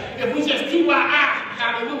of it if we just keep our eye,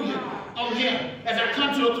 hallelujah, on Him. As I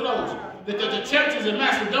come to a close, the churches in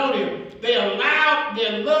Macedonia, they allowed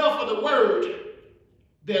their love for the word,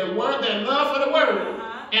 their love for the word,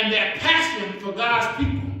 and their passion for God's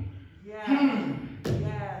people.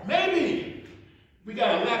 Maybe we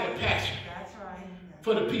got a lack of passion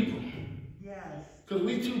for the people. Because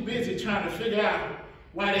we too busy trying to figure out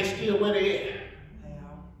why they still where they at.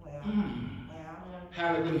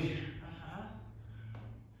 Hallelujah.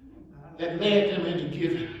 That led them into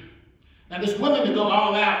giving. Now this willing to go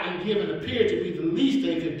all out and giving appeared to be the least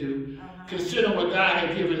they could do, considering what God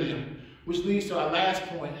had given them. Which leads to our last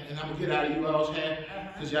point, and I'm going to get out of you all's hand,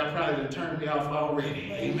 because y'all probably done turned me off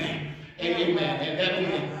already. Amen. Amen. And that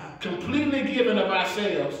being completely given of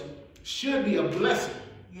ourselves should be a blessing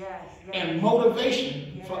and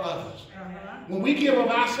motivation for others. When we give of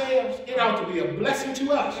ourselves, it ought to be a blessing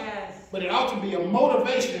to us, but it ought to be a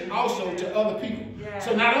motivation also to other people.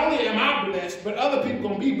 So not only am I blessed, but other people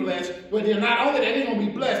going to be blessed, but they're not only that they're going to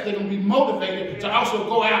be blessed, they're going to be motivated to also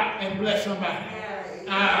go out and bless somebody.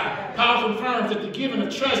 Paul confirms that the giving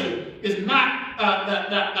of treasure is not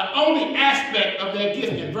the only aspect of their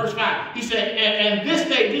gifting. Verse 5, he said, and this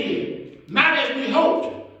they did, not as we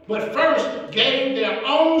hoped, but first gave their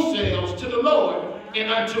own selves to the Lord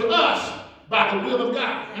and unto us by the will of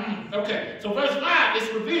God. Okay, so verse 5 is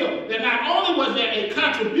revealed that not only was there a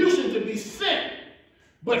contribution to be sent,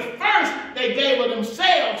 but first they gave of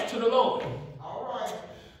themselves to the Lord. All right.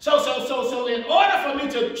 So in order for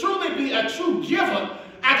me to truly be a true giver,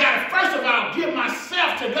 I got to first of all give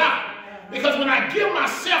myself to God. Because when I give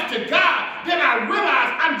myself to God, then I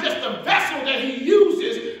realize I'm just a vessel that He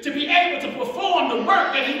uses to be able to perform the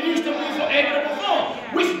work that He needs to be able to perform.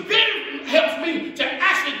 Which then helps me to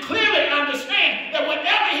actually clearly understand that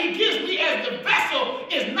whatever He gives me as the vessel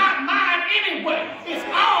is not mine anyway. It's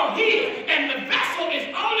all His. And the vessel is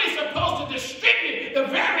only supposed to distribute the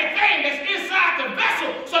very thing that's inside the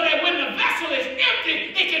vessel, so that when the vessel is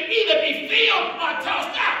empty, it can either be filled or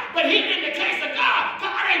tossed out. But here in the case of God,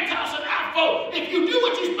 God ain't tossing out folk. If you do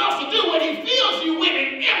what you're supposed to do, when He fills you with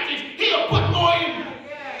and empties, He'll put more in you.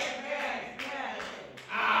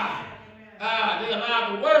 They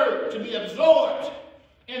allow the word to be absorbed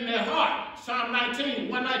in their heart. Psalm 119,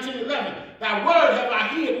 11. Thy word have I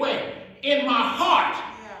hid where? In my heart,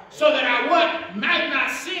 so that I what? Might not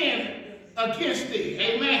sin against thee.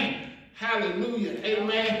 Amen. Hallelujah.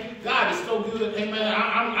 Amen. God is so good. Amen.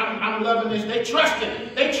 I'm loving this. They trusted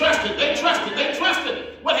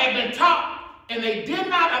what had been taught, and they did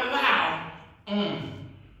not allow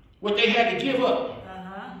what they had to give up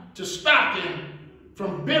to stop them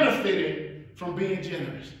from benefiting from being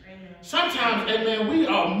generous. Sometimes, amen, we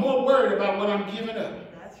are more worried about what I'm giving up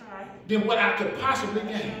than what I could possibly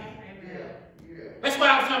gain. That's why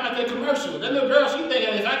I was talking about that commercial. That little girl, she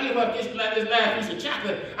thinking, if I give up this last piece of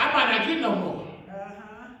chocolate, I might not get no more.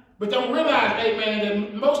 But don't realize, amen,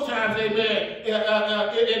 that most times, amen, in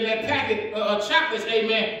that packet of chocolates,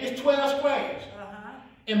 amen, it's 12 squares.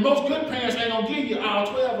 And most good parents ain't going to give you all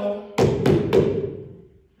 12 of them.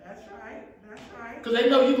 That's right. Because they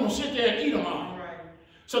know you're going to sit there and eat them all.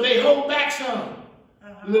 So they hold back some.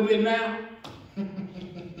 A little bit now. And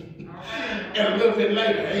a little bit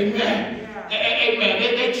later. Amen. Amen.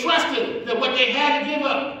 They trusted that what they had to give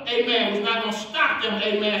up, amen, was not going to stop them,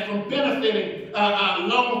 amen, from benefiting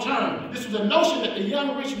long term. This was a notion that the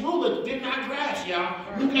young rich ruler did not grasp, y'all.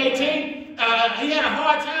 Luke 18, he had a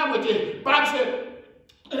hard time with this. Bible said,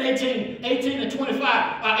 in 18 to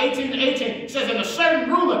 25, 18 to 18, says, and a certain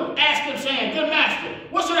ruler asked him, saying, good master,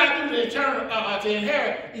 what should I do to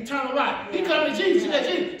inherit eternal life? He come to Jesus, he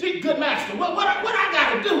said, Jesus, good master, what I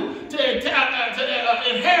got to do to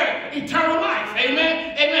inherit eternal life?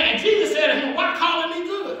 Amen? Amen. And Jesus said to him, why calling me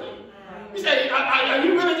good? He said, are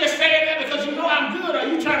you really just saying that because you know I'm good? Or are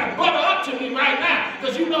you trying to butter up to me right now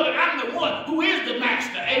because you know that I'm the one who is the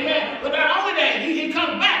master? Amen. But not only that, he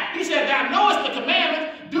comes back. He said, thou knowest the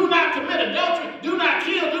commandments. Do not commit adultery. Do not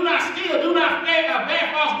kill. Do not steal. Do not bear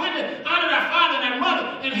false witness. Honor thy father and thy mother.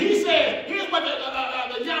 And he says, here's what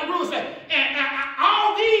the young ruler said. And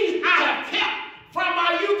all these I have kept from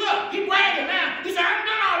my youth up. He bragging now. He said, I've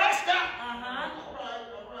done all that stuff. All right.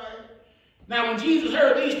 Now, when Jesus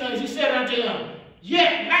heard these things,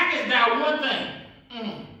 Yet lackest thou one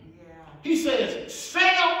thing. He says,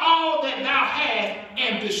 sell all that thou hast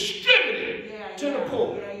and distribute it to the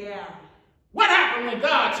poor. What happened when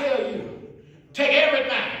God tells you, take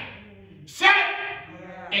everything, sell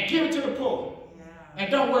it, and give it to the poor, and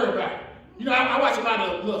don't worry about it? You know, I watch a lot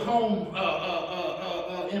of little home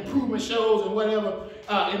improvement shows and whatever,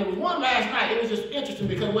 and there was one last night. It was just interesting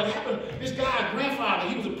because what happened, this guy's grandfather,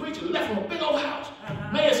 he was a preacher, left from a big old house.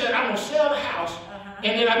 Man said, I'm going to sell the house,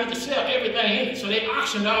 and then I need to sell everything in it. So they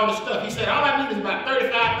auctioned all the stuff. He said, all I need is about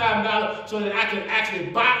 $35,000 so that I can actually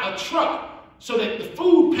buy a truck so that the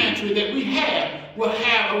food pantry that we have will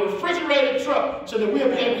have a refrigerated truck so that we'll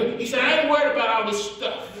be able to. He said, I ain't worried about all this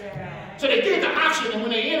stuff. So they did the auction, and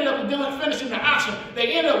when they ended up finishing the auction,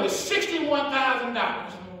 they ended up with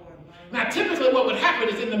 $61,000. Now, typically what would happen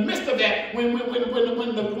is in the midst of that, when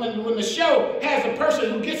the show has a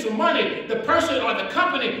person who gets some money, the person or the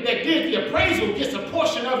company that did the appraisal gets a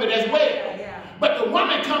portion of it as well. But the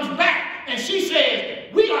woman comes back and she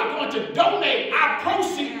says, we are going to donate our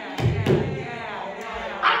proceeds.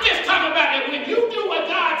 I'm just talking about that when you do what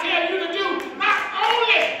God tells you to do, not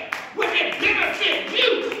only will it benefit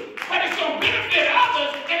you, but it's going to benefit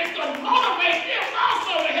others, and it's going to motivate them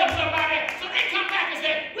also to help somebody. So they come back and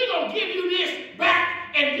say, we're going to give you this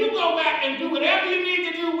back, and you go back and do whatever you need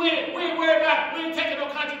to do with it. We ain't worried about, we ain't taking no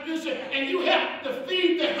contribution, and you help to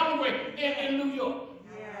feed the hungry in New York.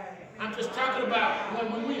 I'm just talking about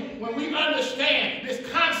when we understand this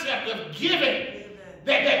concept of giving,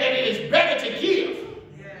 that it is better to give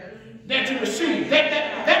than to receive.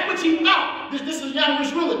 That which he thought, this is young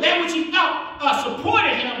rich ruler, that which he thought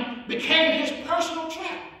supported him became his personal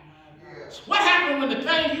trap. So what happened when the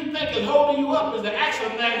thing you think is holding you up is the actual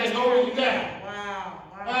thing that's holding you down?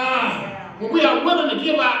 When we are willing to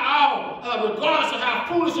give our all, regardless of how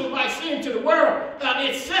foolish it might seem to the world,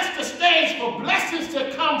 it sets the stage for blessings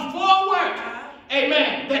to come forward,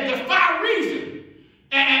 amen, that defy reason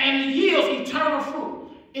and it yields eternal fruit.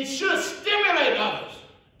 It should stimulate others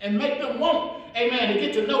and make them want, amen, to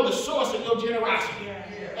get to know the source of your generosity.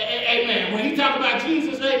 Amen. When he talked about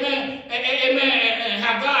Jesus, amen, and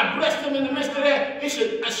how God blessed him in the midst of that, it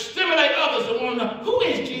should stimulate others to want to know, who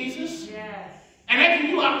is Jesus? And that gives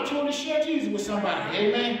you opportunity to share Jesus with somebody.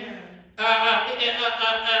 Amen.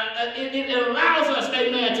 It allows us,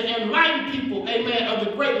 amen, to enlighten people, amen, of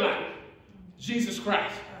the great light, Jesus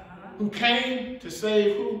Christ, who came to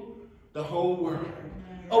save who? The whole world.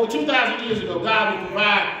 Over 2,000 years ago, God would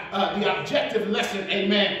provide the objective lesson,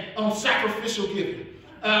 amen, on sacrificial giving.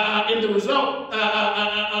 And the result,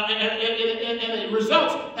 it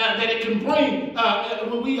results that it can bring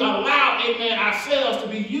when we allow, amen, ourselves to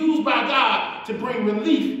be used by God to bring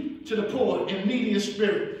relief to the poor and needy in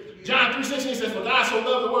spirit. John 3:16 says, for God so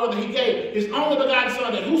loved the world that he gave his only begotten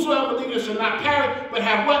Son, that whosoever believes shall not perish, but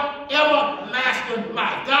have what? Everlasting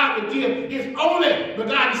life. God would give his only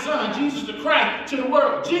begotten Son, Jesus the Christ, to the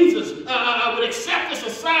world. Jesus would accept this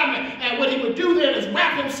assignment, and what he would do then is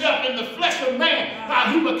wrap himself in the flesh of man.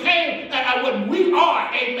 He became what we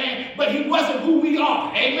are, amen, but he wasn't who we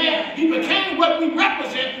are, amen. He became what we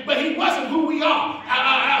represent, but he wasn't who we are.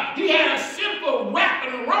 He had a simple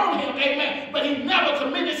wrapping around him, amen, but he never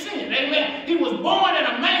committed sin. Amen. He was born in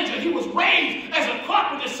a manger. He was raised as a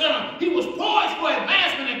carpenter's son. He was poised for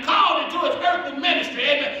advancement and called into his earthly ministry.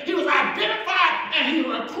 Amen. He was identified and he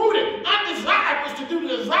recruited undesirables to do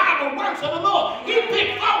the desirable works of the Lord. He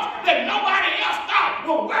picked folks that nobody else thought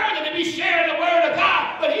were worthy to be sharing the word of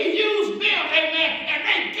God, but he used them, amen, and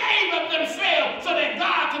they gave of themselves so that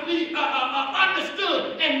God could be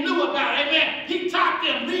understood and knew about. Amen. He taught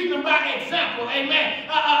them, leading them by example. Amen.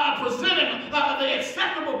 Presenting the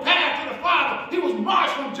acceptable path to the Father. He was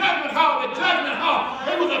marched from judgment hall to judgment hall.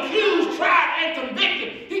 He was accused, tried, and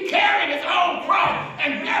convicted. He carried his own cross,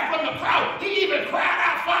 and there from the cross, he even cried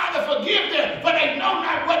out, Father, forgive them, for they know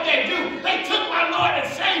not what they do. They took my Lord and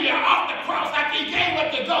Savior off the cross like he gave up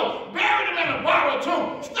to go, buried him in a borrowed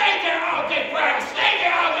tomb, stayed there all day Friday, stayed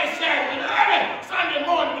there all day Saturday, and early Sunday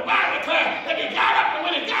morning, the Bible declares that he got up, and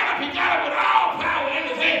when he got up with all power in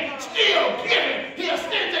his hand, still giving. He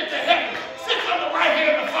ascended to heaven, sits on the right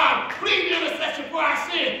hand of the Father, pleading intercession for our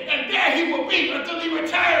sin, and there he will be until he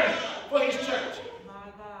returns for his church.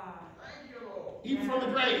 My God. Thank you, Lord. Even from the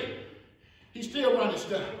grave, he's still running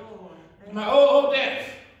stuff. My old death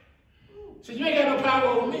said, you ain't got no power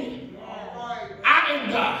over me. I am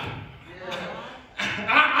God.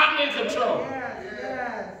 I'm in control.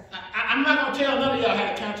 I'm not going to tell none of y'all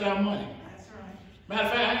how to count y'all money. Matter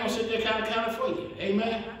of fact, I ain't going to sit there count it for you.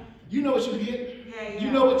 Amen. You know what you get.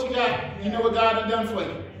 You know what you got. You know what God has done for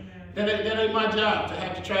you. That ain't my job to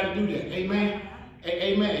have to try to do that. Amen.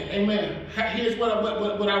 Amen. Amen. Here's what I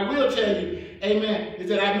will tell you, amen, is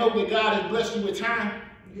that I know that God has blessed you with time.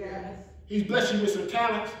 Yes. He's blessed you with some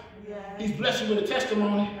talents. Yes. He's blessed you with a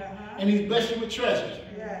testimony. And he's blessed you with treasures.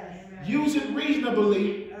 Yes. Use it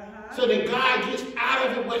reasonably so that God gets out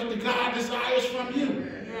of it what the God desires from you.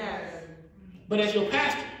 Yes. But as your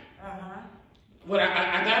pastor, what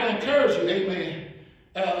I got to encourage you,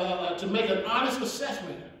 amen, to make an honest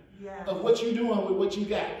assessment of what you're doing with what you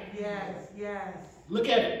got. Yes. Yes. Look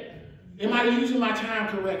at it. Am I using my time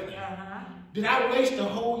correctly? Did I waste a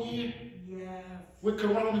whole year with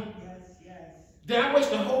Corona? Yes. Yes. Did I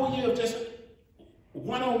waste a whole year of just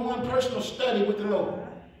one-on-one personal study with the Lord?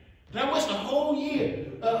 Did I waste a whole year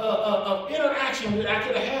of interaction that I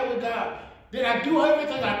could have had with God? Did I do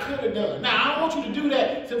everything I could have done? Now, I don't want you to do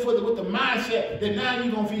that with the mindset that now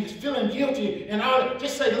you're going to be feeling guilty and all that.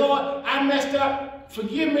 Just say, Lord, I messed up.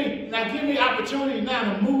 Forgive me. Now give me opportunity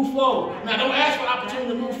now to move forward. Now don't ask for opportunity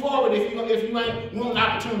to move forward if you ain't want an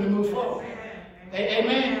opportunity to move forward.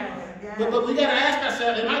 Amen. But we got to ask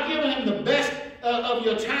ourselves, am I giving him the best of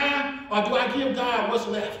your time, or do I give God what's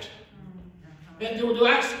left? And do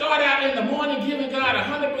I start out in the morning giving God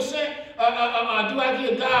 100%, or do I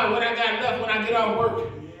give God what I got left when I get off work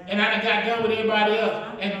and I got done with everybody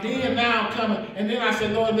else? And then now I'm coming, and then I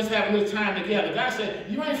said, Lord, let's have a little time together. God said,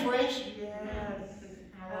 you ain't fresh.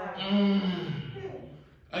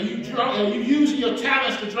 Are you using your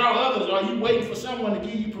talents to draw others, or are you waiting for someone to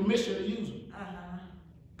give you permission to use them?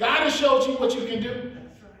 God has showed you what you can do.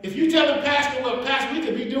 If you tell the pastor, well, Pastor, we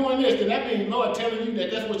could be doing this, then that means Lord telling you that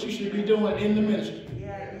that's what you should be doing in the ministry.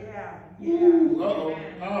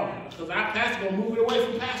 Because our pastor going to move it away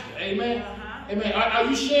from pastor. Amen. Amen. Are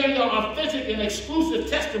you sharing your authentic and exclusive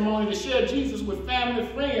testimony to share Jesus with family,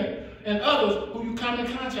 friends, and others who you come in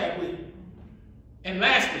contact with? And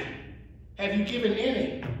lastly, have you given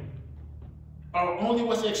any, or only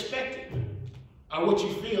what's expected, or what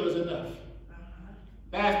you feel is enough?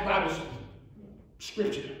 Last Bible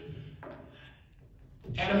scripture.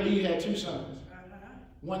 Adam and Eve had two sons.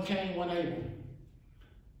 One Cain, one Abel.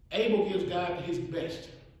 Abel gives God his best.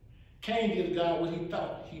 Cain gives God what he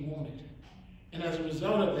thought he wanted. And as a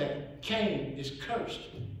result of that, Cain is cursed.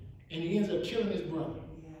 And he ends up killing his brother.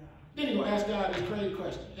 Then he's going to ask God this crazy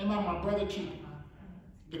question. Am I my brother keeper?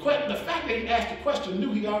 The fact that he asked the question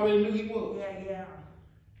he already knew he was.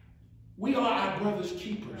 We are our brother's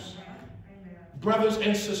keepers. Brothers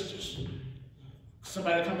and sisters.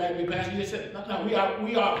 Somebody come back to me, Pastor, you said, no,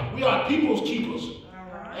 we are people's keepers.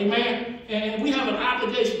 Amen. And we have an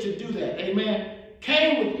obligation to do that. Amen.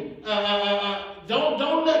 Cain would,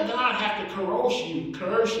 don't let God have to coerce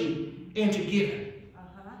you into giving.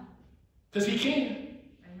 Because he can.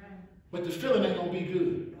 But the feeling ain't going to be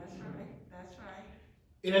good. That's right.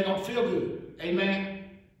 It ain't going to feel good. Amen.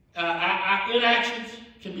 Our inactions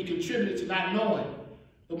can be contributed to not knowing.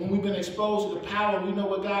 But when we've been exposed to the power and we know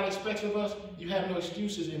what God expects of us, you have no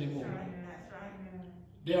excuses anymore. That's right.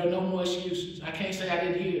 There are no more excuses. I can't say I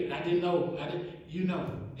didn't hear it. I didn't know. You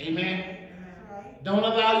know. Amen. Right. Don't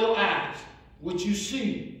allow your eyes, what you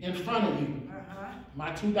see in front of you,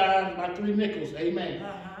 my $2, my 3 nickels, amen,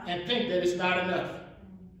 and think that it's not enough.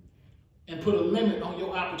 And put a limit on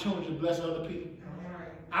your opportunity to bless other people.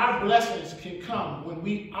 Our blessings can come when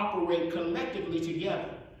we operate collectively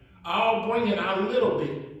together, all bringing our little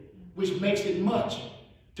bit, which makes it much,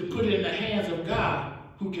 to put it in the hands of God,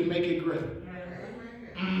 who can make it great.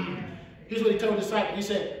 Here's what he told the disciples. He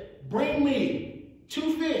said, bring me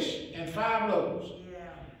 2 fish and 5 loaves.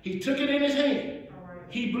 He took it in his hand.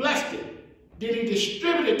 He blessed it. Then he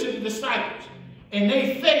distributed it to the disciples. And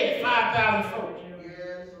they fed 5,000 folks.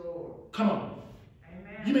 Come on.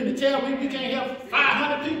 You mean to tell me we can't help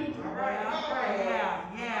 500 people?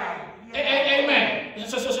 Amen.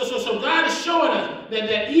 So God is showing us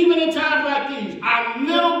that even in times like these, our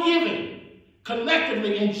little giving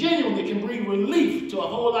collectively and genuinely can bring relief to a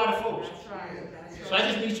whole lot of folks. So I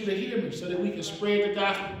just need you to hear me so that we can spread the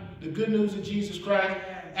gospel, the good news of Jesus Christ.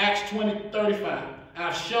 Acts 20:35.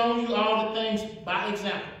 I've shown you all the things by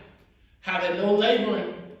example, how that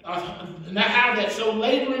so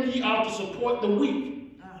laboring ye ought to support the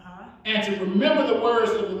weak, and to remember the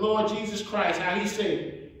words of the Lord Jesus Christ, how he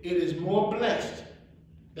said, it is more blessed.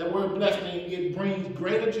 That word blessed means it brings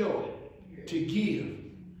greater joy to give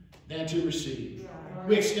than to receive.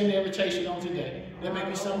 We extend the invitation on today. There may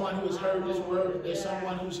be someone who has heard this word. There's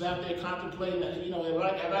someone who's out there contemplating that,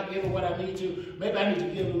 if I give what I need to, maybe I need to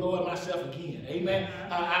give the Lord myself again. Amen.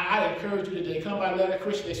 I encourage you today. Come by Letter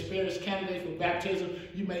Christian Experience candidate for baptism.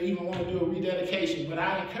 You may even want to do a rededication. But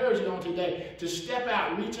I encourage you on today to step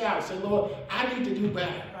out, reach out, say, Lord, I need to do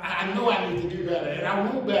better. I know I need to do better, and I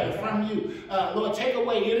want better from you. Lord, take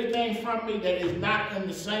away anything from me that is not in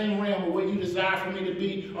the same realm of where you desire for me to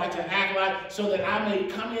be or to act like, so that I may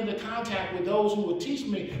come into contact with those who will teach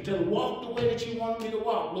me to walk the way that you want me to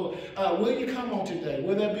walk. Lord, will you come on today?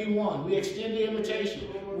 Will there be one? We extend the invitation.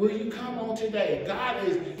 Will you come on today? God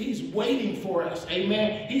he's waiting for us.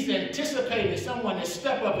 Amen. He's anticipating someone to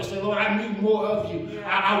step up and say, Lord, I need more of you.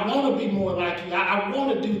 I want to be more like you. I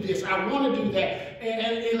want to do this. I want to do that.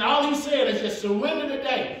 And all he said is just surrender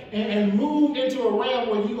today and move into a realm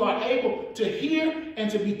where you are able to hear and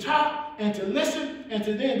to be taught and to listen and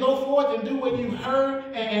to then go forth and do what you heard,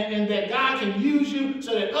 and that God can use you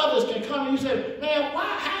so that others can come and you say, man,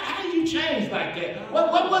 how did you change like that?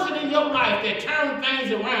 What was it in your life that turned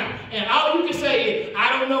things around? And all you can say is,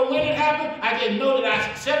 I don't know when it happened. I just know that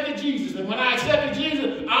I accepted Jesus. And when I accepted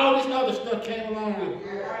Jesus, all this other stuff came along with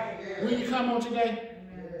it. Will you come on today?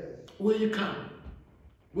 Will you come?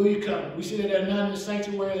 Will you come? We see that there are none in the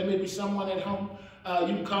sanctuary. There may be someone at home.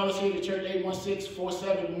 You can call us here at church,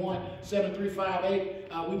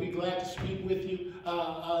 816-471-7358. We'd be glad to speak with you.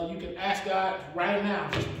 You can ask God right now.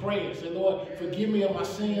 Just pray and say, Lord, forgive me of my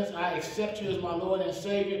sins. I accept you as my Lord and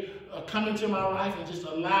Savior. Come into my life and just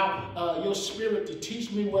allow your spirit to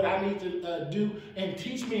teach me what I need to do, and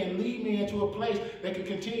teach me and lead me into a place that can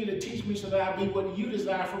continue to teach me so that I be what you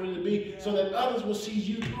desire for me to be, so that others will see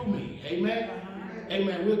you through me. Amen.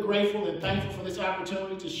 Amen. We're grateful and thankful for this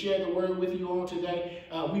opportunity to share the word with you on today.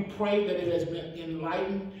 We pray that it has been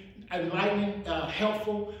enlightening,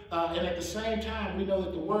 helpful, and at the same time, we know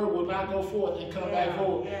that the word will not go forth and come back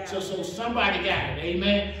void. So somebody got it.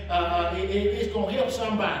 Amen. It's going to help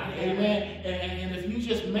somebody. Amen. And if you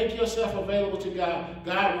just make yourself available to God,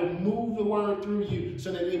 God will move the word through you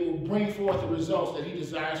so that it will bring forth the results that he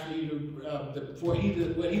desires for you to, what he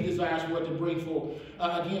desires for it to bring forth.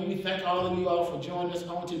 Again, we thank all of you all for joining us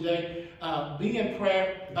on today. Be in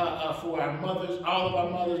prayer for our mothers, all of our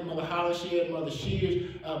mothers, Mother Hollished, Mother Shears,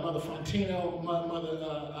 Mother Fontino, Mother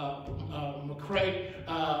McCrae,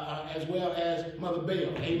 as well as Mother Bell.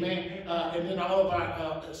 Amen. And then all of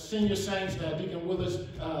our senior saints, Deacon Willis,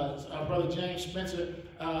 our Brother James Spencer,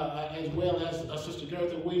 as well as Sister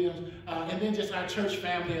Gertha Williams, and then just our church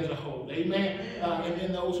family as a whole. Amen. And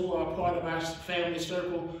then those who are part of our family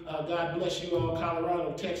circle, God bless you all,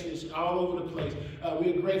 Colorado, Texas, all over the place.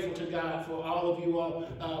 We are grateful to God for all of you all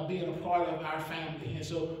being a part of our family. And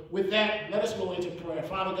so with that, let us go into prayer.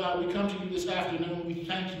 Father God, we come to you this afternoon. We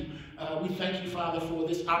thank you. We thank you, Father, for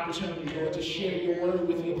this opportunity, Lord, to share your word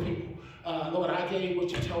with your people. Lord, I gave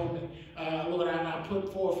what you told me. Lord, I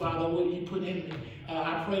put forth, Father, what you put in me.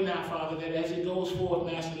 I pray now, Father, that as it goes forth,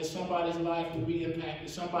 Master, that somebody's life will be impacted.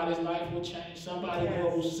 Somebody's life will change. Somebody,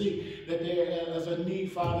 Lord, will see that there is a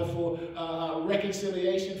need, Father, for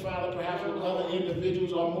reconciliation, Father, perhaps with other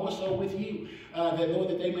individuals or more so with you. That, Lord,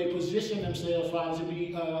 that they may position themselves, Father, to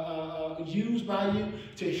be used by you,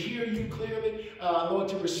 to hear you clearly, Lord,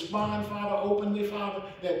 to respond, Father, openly, Father,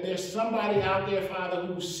 that there's somebody out there, Father,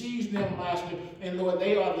 who sees them, Master, and, Lord,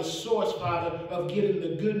 they are the source, Father, of getting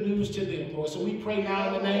the good news to them, Lord. So we pray now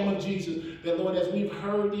in the name of Jesus that, Lord, as we've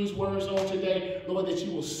heard these words on today, Lord, that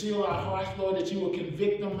you will seal our hearts, Lord, that you will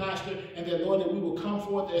convict them, Master, and that, Lord, that we will come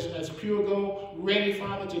forth as pure gold, ready,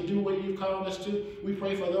 Father, to do what you've called us to. We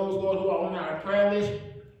pray for those, Lord, who are on our prayer list,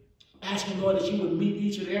 asking, Lord, that you would meet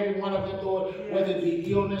each and every one of them, Lord, whether it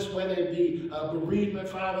be illness, whether it be bereavement,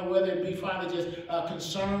 Father, whether it be, Father, just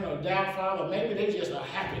concern or doubt, Father. Maybe they just are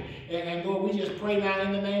happy. And Lord, we just pray now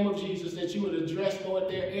in the name of Jesus that you would address, Lord,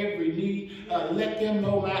 their every need. Let them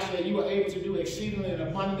know, Master, that you are able to do exceedingly and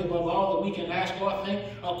abundantly above all that we can ask or think,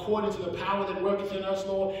 according to the power that worketh in us,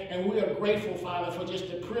 Lord. And we are grateful, Father, for just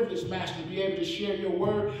the privilege, Master, to be able to share your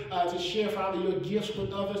word, to share, Father, your gifts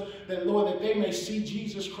with others, that, Lord, that they may see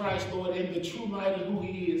Jesus Christ, Lord, in the true light of who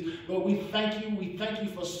he is. Lord, we thank you. We thank you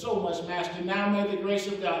for so much, Master. Now may the grace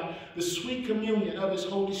of God, the sweet communion of his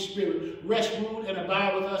Holy Spirit, rest, rule, and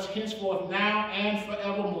abide with us henceforth, now and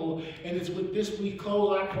forevermore. And it's with this we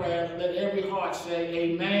close our prayer. Let every heart say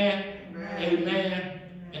amen, amen,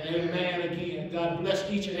 and amen again. God bless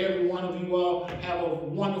each and every one of you all. Have a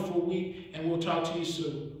wonderful week, and we'll talk to you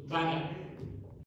soon. Bye now.